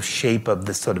sort of shape of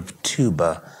this sort of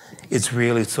tuba is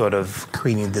really sort of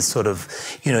creating this sort of,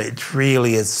 it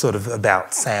really is sort of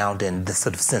about sound and this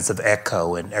sort of sense of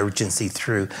echo and urgency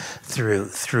through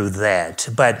that.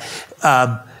 But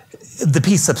the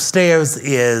piece upstairs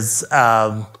is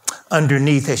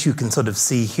underneath, as you can sort of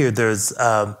see here, there's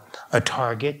a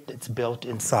target that's built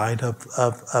inside of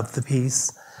the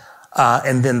piece.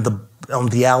 And then on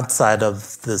the outside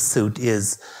of the suit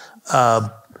is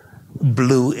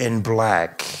blue and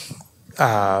black,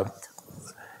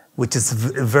 which is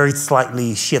very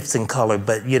slightly shifts in color,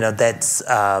 but that's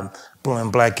blue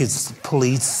and black is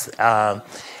police,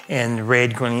 and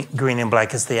red, green, and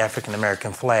black is the African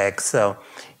American flag. So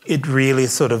it really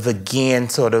sort of, again,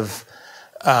 sort of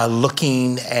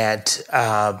looking at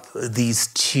these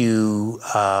two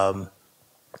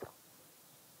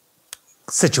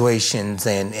situations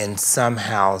and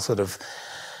somehow sort of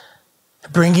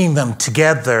bringing them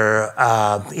together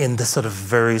in this sort of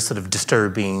very sort of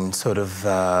disturbing, sort of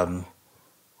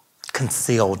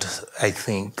concealed, I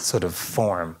think, sort of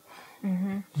form.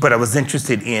 But I was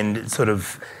interested in sort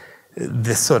of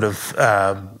this sort of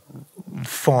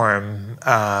form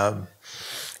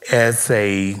as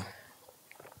a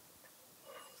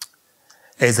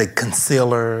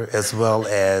concealer, as well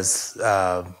as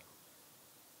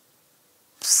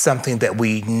something that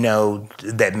we know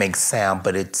that makes sound,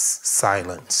 but it's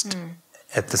silenced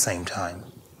at the same time.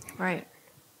 Right.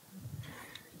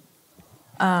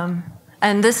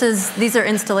 And these are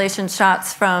installation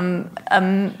shots from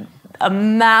a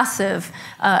massive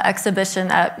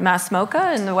exhibition at Mass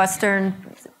MoCA in the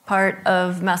western part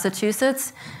of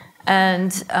Massachusetts.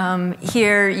 And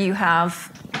here you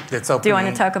have, That's opening, do you want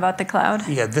to talk about the cloud?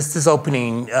 Yeah, this is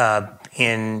opening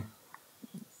in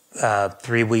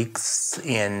 3 weeks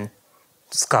in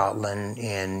Scotland,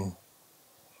 in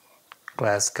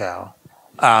Glasgow,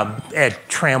 at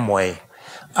Tramway.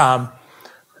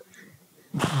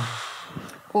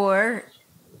 Or,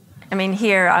 I mean,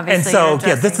 here, obviously. And so,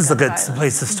 yeah, this is a good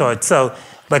place to start. So,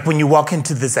 like when you walk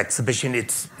into this exhibition,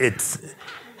 it's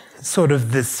sort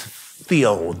of this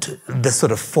field, this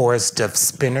sort of forest of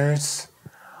spinners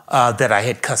that I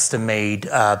had custom made.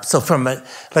 So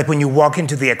like when you walk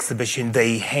into the exhibition,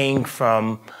 they hang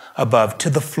from above to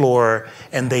the floor,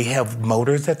 and they have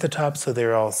motors at the top, so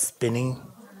they're all spinning.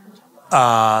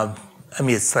 I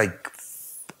mean, it's like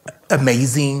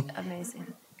amazing. Amazing.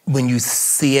 When you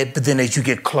see it, but then as you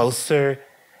get closer,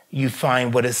 you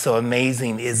find what is so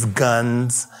amazing is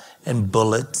guns and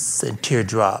bullets and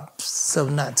teardrops. So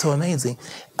not so amazing.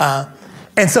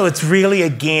 And so it's really,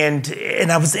 again,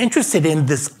 and I was interested in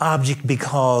this object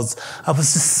because I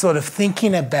was just sort of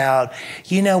thinking about,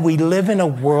 you know, we live in a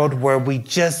world where we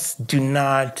just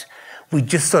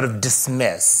sort of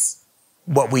dismiss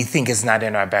what we think is not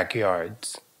in our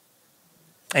backyards.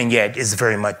 And yet, it's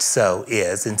very much so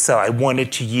is. And so I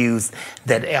wanted to use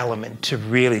that element to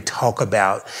really talk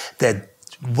about that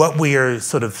what we are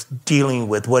sort of dealing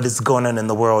with, what is going on in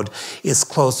the world, is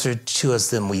closer to us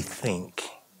than we think.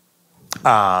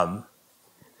 And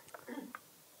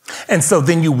so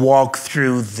then you walk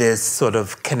through this sort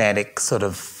of kinetic sort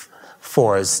of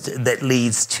forest that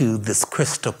leads to this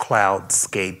crystal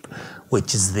cloudscape,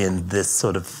 which is then this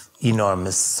sort of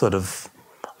enormous sort of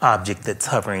object that's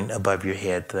hovering above your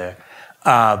head there.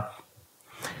 And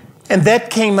that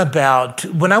came about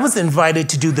when I was invited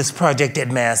to do this project at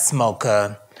Mass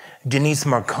MoCA. Denise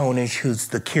Marconish, who's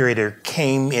the curator,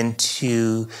 came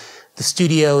into the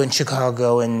studio in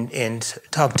Chicago and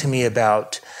talked to me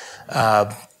about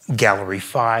Gallery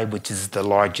 5, which is the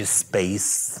largest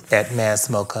space at Mass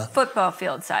MoCA. Football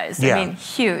field size. Yeah. I mean,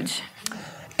 huge.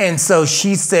 And so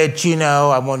she said, you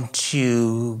know, I want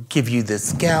to give you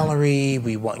this gallery.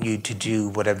 We want you to do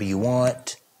whatever you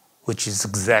want, which is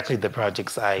exactly the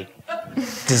projects I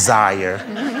desire.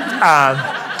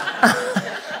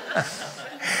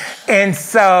 And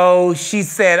so she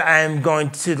said, I'm going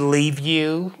to leave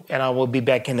you and I will be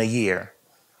back in a year.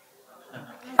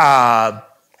 And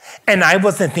I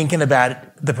wasn't thinking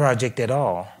about the project at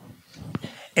all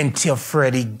until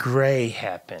Freddie Gray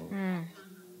happened.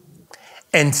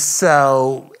 And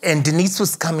so, and Denise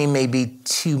was coming maybe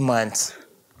 2 months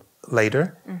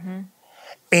later.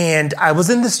 And I was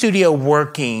in the studio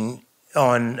working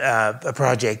on a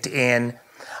project, and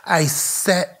I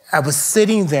was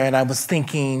sitting there and I was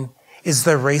thinking, is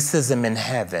there racism in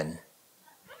heaven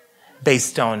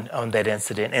based on that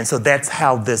incident? And so that's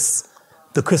how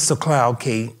the crystal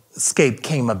cloudscape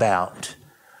came about.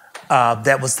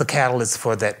 That was the catalyst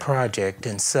for that project.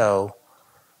 And so,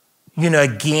 you know,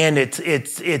 again,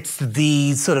 it's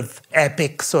the sort of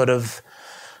epic, sort of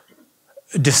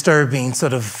disturbing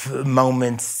sort of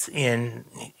moments in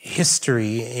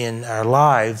history in our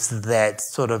lives that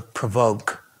sort of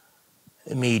provoke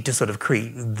me to sort of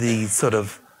create these sort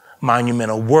of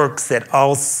monumental works that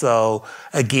also,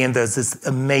 again, there's this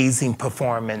amazing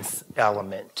performance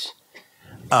element,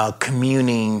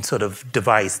 communing sort of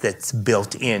device that's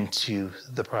built into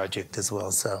the project as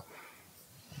well. So.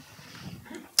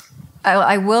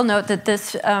 I will note that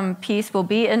this piece will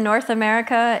be in North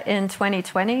America in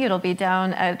 2020. It'll be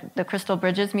down at the Crystal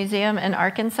Bridges Museum in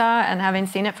Arkansas. And having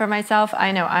seen it for myself,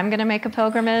 I know I'm going to make a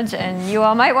pilgrimage, and you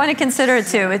all might want to consider it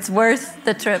too. It's worth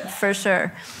the trip for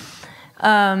sure.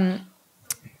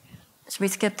 Should we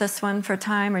skip this one for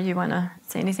time, or you want to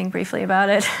say anything briefly about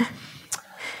it?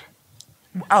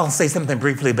 I'll say something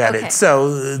briefly about it.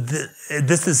 So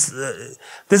this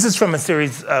is from a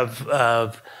series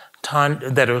of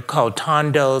that are called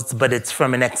tondos, but it's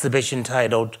from an exhibition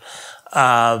titled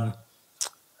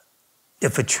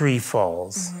If a Tree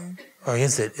Falls. Or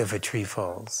is it If a Tree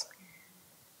Falls?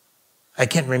 I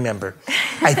can't remember.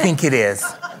 I think it is.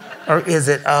 Or is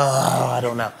it? Oh, I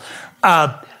don't know.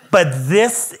 But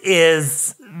this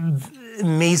is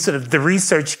me sort of, the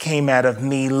research came out of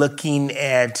me looking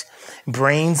at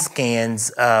brain scans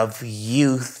of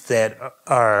youth that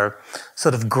are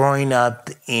sort of growing up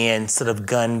in sort of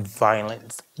gun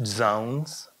violence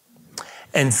zones.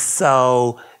 And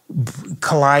so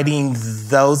colliding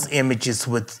those images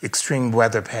with extreme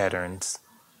weather patterns.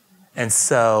 And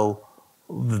so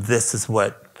this is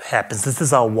what happens. This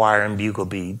is all wire and bugle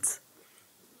beads.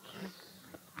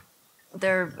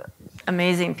 They're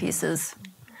amazing pieces.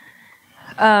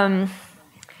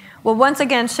 Well, once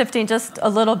again, shifting just a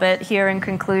little bit here in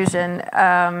conclusion,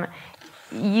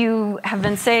 you have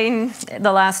been saying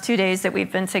the last 2 days that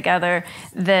we've been together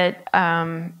that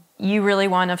you really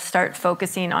want to start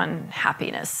focusing on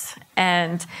happiness.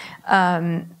 And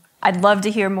I'd love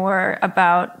to hear more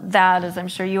about that, as I'm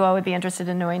sure you all would be interested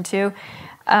in knowing too.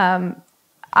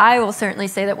 I will certainly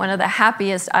say that one of the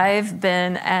happiest I've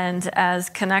been and as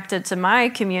connected to my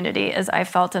community as I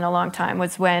felt in a long time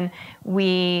was when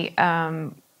we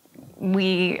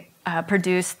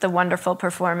produced the wonderful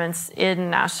performance in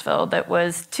Nashville that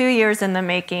was 2 years in the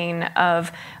making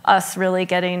of us really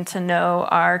getting to know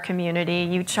our community.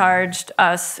 You charged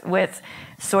us with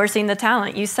sourcing the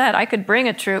talent. You said, I could bring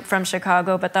a troupe from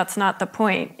Chicago, but that's not the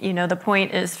point. You know, the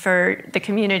point is for the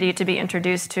community to be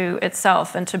introduced to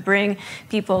itself and to bring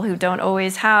people who don't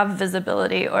always have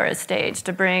visibility or a stage,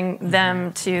 to bring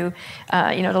them to,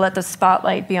 to let the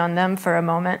spotlight be on them for a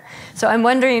moment. So I'm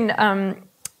wondering,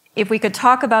 if we could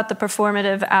talk about the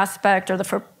performative aspect or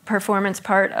the performance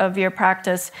part of your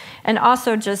practice, and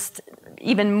also just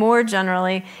even more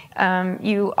generally,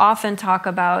 you often talk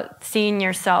about seeing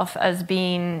yourself as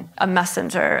being a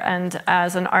messenger and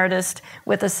as an artist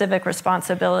with a civic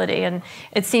responsibility. And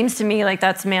it seems to me like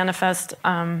that's manifest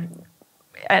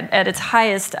at its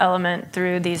highest element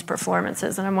through these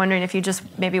performances. And I'm wondering if you just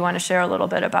maybe want to share a little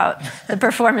bit about the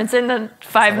performance in the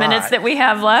 5 minutes that we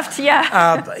have left.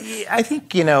 Yeah. I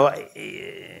think,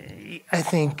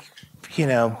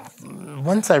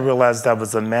 once I realized I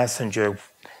was a messenger,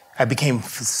 I became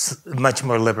much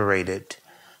more liberated.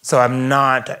 So I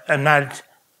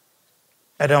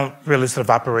don't really sort of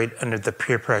operate under the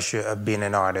peer pressure of being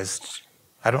an artist.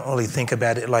 I don't really think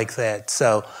about it like that.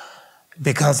 So,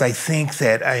 because I think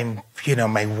that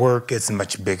my work is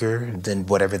much bigger than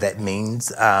whatever that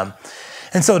means. And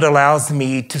so it allows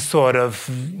me to sort of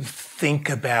think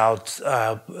about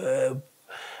a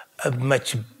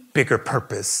much bigger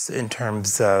purpose in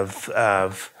terms of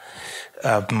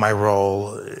my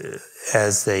role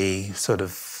as a sort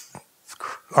of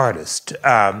artist.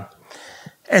 And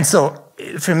so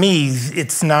for me,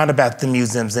 it's not about the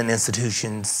museums and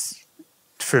institutions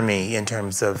for me in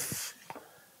terms of,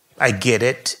 I get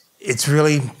it. It's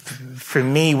really, for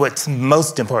me, what's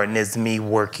most important is me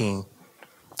working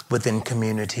within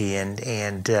community, and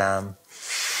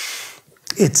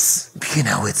it's,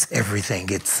 it's everything.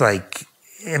 It's like,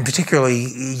 and particularly,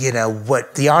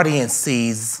 what the audience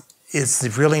sees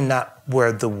is really not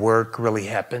where the work really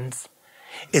happens.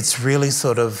 It's really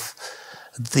sort of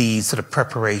the sort of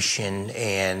preparation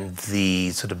and the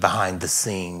sort of behind the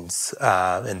scenes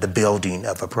and the building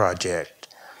of a project.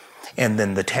 And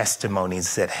then the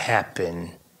testimonies that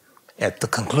happen at the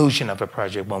conclusion of a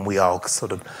project when we all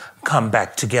sort of come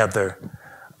back together.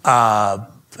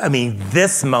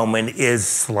 This moment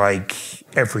is like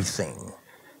everything.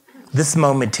 This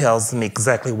moment tells me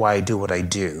exactly why I do what I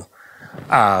do.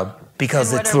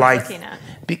 Because it's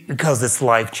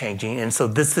life-changing. And so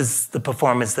this is the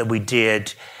performance that we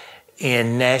did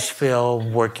in Nashville,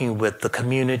 working with the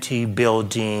community,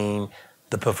 building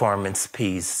the performance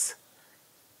piece.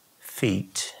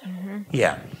 Feet.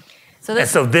 Yeah. So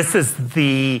this is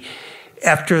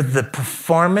after the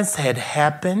performance had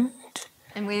happened.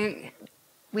 And we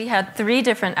had 3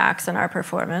 different acts in our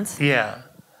performance. Yeah.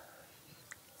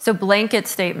 So blanket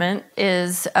statement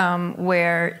is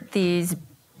where these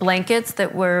blankets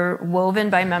that were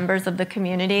woven by members of the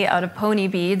community out of pony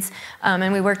beads,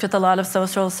 and we worked with a lot of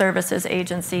social services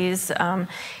agencies,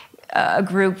 a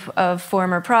group of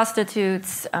former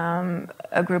prostitutes,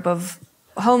 a group of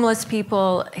homeless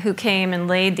people who came and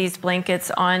laid these blankets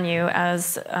on you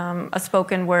as a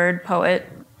spoken word poet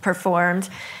performed.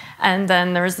 And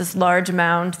then there was this large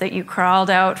mound that you crawled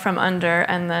out from under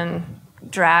and then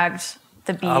dragged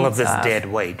the beads all of this off.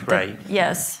 Dead weight, right?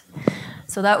 Yes.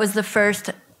 So that was the first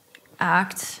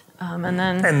act. And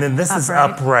then this is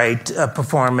Upright, a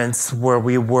performance where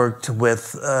we worked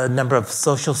with a number of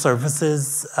social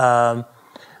services, where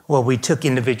we took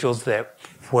individuals that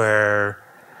where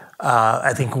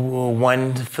I think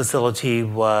one facility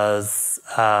was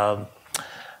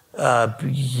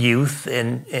youth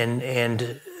and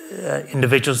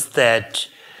individuals that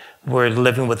were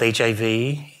living with HIV.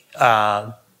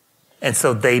 And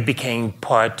so they became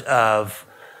part of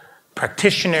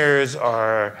practitioners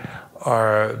or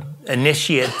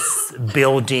initiates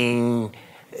building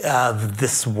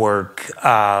this work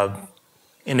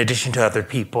in addition to other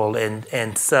people.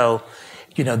 And so,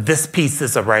 you know, this piece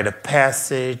is a rite of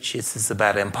passage. This is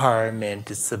about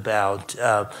empowerment. It's about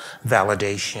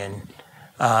validation.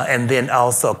 And then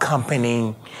also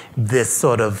accompanying this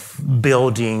sort of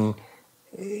building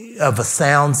of a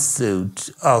sound suit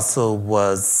also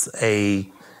was a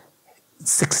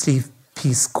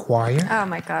 60-piece choir. Oh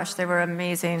my gosh, they were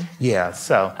amazing. Yeah,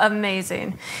 so.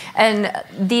 Amazing. And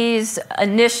these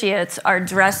initiates are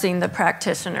dressing the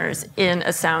practitioners in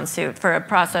a sound suit for a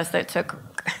process that took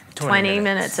 20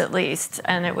 minutes at least.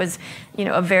 And it was, you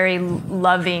know, a very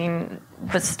loving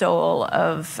bestowal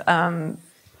of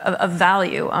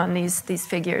value on these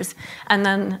figures. And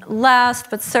then last,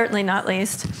 but certainly not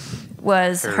least,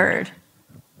 was Heard.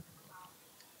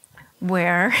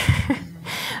 Where?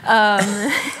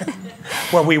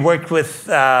 Well, we worked with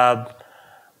a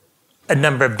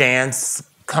number of dance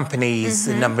companies,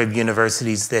 a number of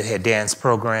universities that had dance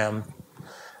programs,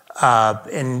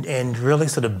 and really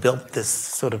sort of built this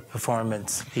sort of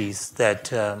performance piece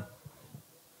that...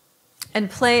 And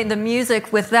play the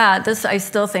music with that. This, I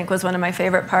still think, was one of my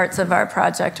favorite parts of our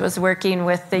project, was working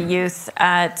with the youth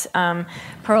at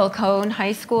Pearl Cone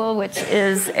High School, which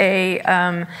is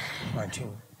their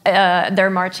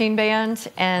marching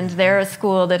band, and they're a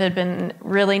school that had been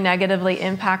really negatively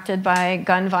impacted by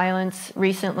gun violence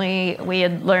recently. We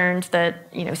had learned that,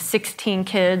 you know, 16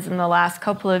 kids in the last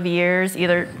couple of years,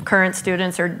 either current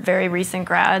students or very recent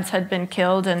grads, had been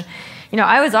killed. And you know,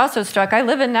 I was also struck. I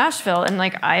live in Nashville, and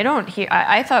like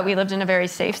I thought we lived in a very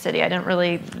safe city. I didn't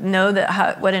really know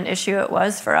what an issue it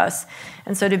was for us.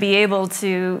 And so to be able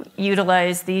to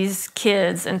utilize these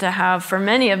kids and to have, for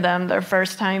many of them, their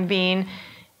first time being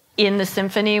in the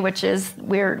symphony, which is,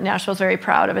 Nashville's very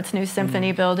proud of its new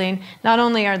symphony building. Not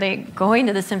only are they going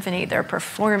to the symphony, they're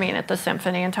performing at the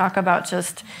symphony, and talk about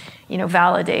just, you know,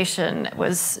 validation.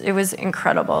 It was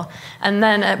incredible. And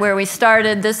then at where we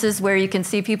started, this is where you can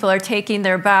see people are taking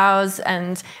their bows,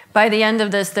 and by the end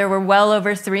of this, there were well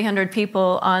over 300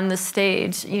 people on the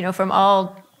stage, you know, from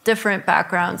all different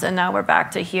backgrounds, and now we're back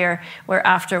to here, where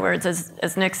afterwards,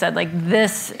 as Nick said, like,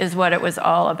 this is what it was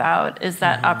all about, is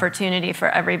that opportunity for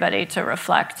everybody to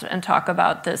reflect and talk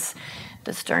about this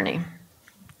journey.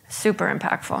 Super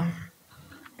impactful.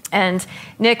 And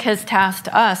Nick has tasked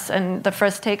us, and the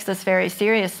Frist takes this very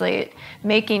seriously,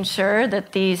 making sure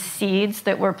that these seeds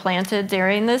that were planted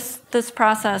during this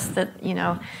process, that, you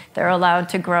know, they're allowed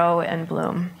to grow and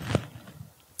bloom.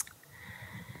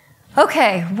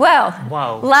 Okay, well,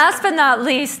 last but not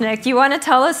least, Nick, you want to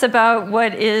tell us about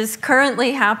what is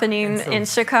currently happening in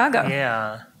Chicago?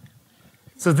 Yeah.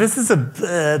 So this is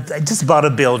I just bought a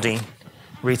building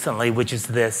recently, which is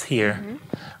this here.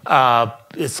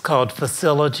 It's called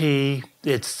Facility.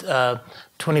 It's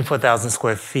 24,000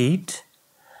 square feet.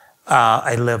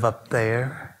 I live up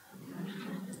there.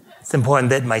 It's important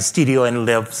that my studio and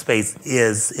live space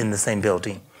is in the same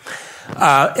building.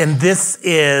 And this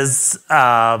is,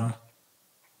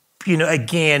 you know,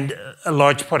 again, a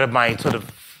large part of my sort of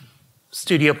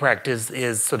studio practice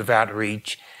is sort of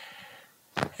outreach.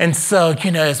 And so,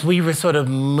 you know, as we were sort of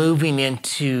moving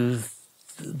into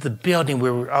the building,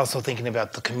 we were also thinking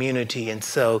about the community. And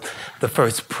so the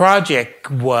first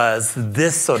project was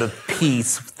this sort of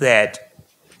piece that,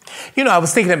 you know, I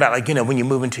was thinking about, like, you know, when you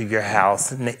move into your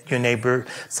house, and your neighbor,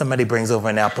 somebody brings over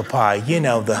an apple pie, you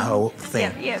know, the whole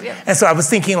thing. Yeah. And so I was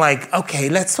thinking, like, okay,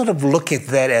 let's sort of look at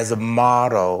that as a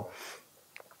model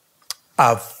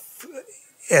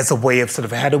as a way of sort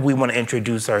of how do we want to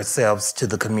introduce ourselves to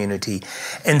the community.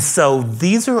 And so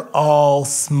these are all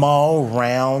small,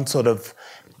 round sort of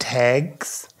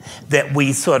tags that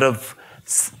we sort of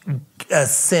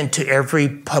sent to every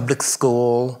public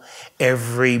school,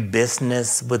 every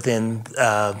business within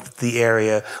the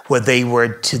area, where they were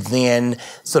to then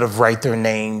sort of write their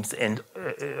names and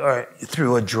or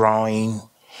through a drawing.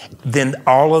 Then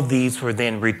all of these were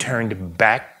then returned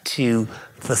back to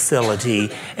Facility,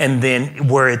 and then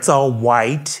where it's all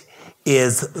white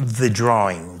is the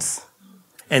drawings,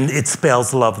 and it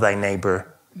spells "Love Thy Neighbor."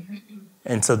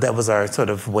 And so that was our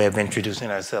sort of way of introducing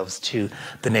ourselves to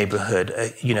the neighborhood,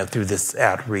 you know, through this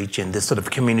outreach and this sort of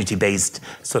community-based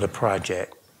sort of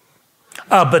project.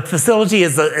 But Facility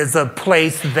is a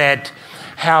place that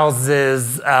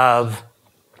houses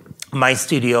my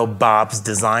studio, Bob's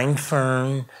Design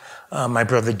Firm, my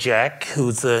brother Jack,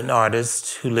 who's an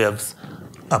artist who lives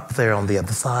up there on the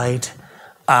other side.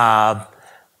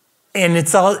 And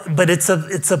it's all, but it's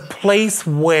a place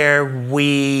where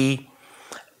we,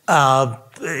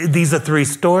 these are 3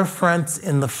 storefronts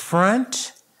in the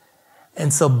front.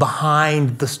 And so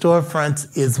behind the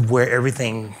storefronts is where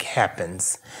everything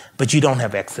happens, but you don't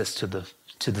have access to the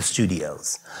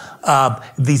studios.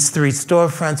 These 3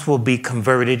 storefronts will be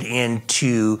converted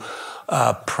into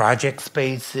project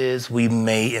spaces. We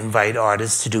may invite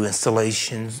artists to do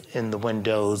installations in the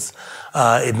windows.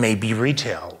 It may be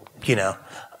retail, you know.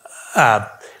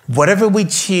 Whatever we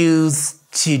choose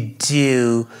to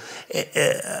do,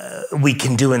 we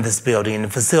can do in this building. And the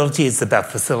facility is about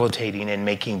facilitating and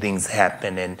making things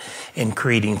happen and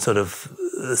creating sort of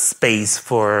space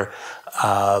for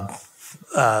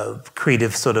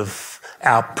creative sort of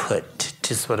output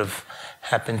to sort of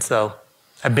happen. So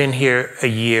I've been here a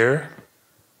year.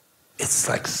 It's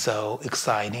like so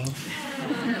exciting.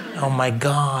 Oh my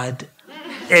God.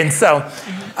 And so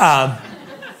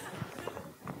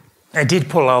I did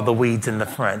pull all the weeds in the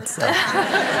front. So.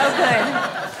 Oh, good.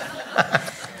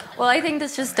 Well, I think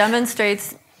this just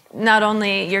demonstrates not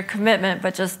only your commitment,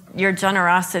 but just your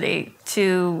generosity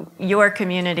to your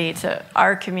community, to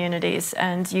our communities.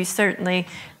 And you certainly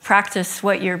practice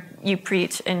what you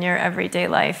preach in your everyday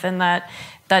life. And that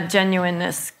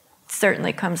genuineness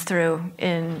certainly comes through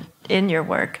in your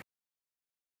work.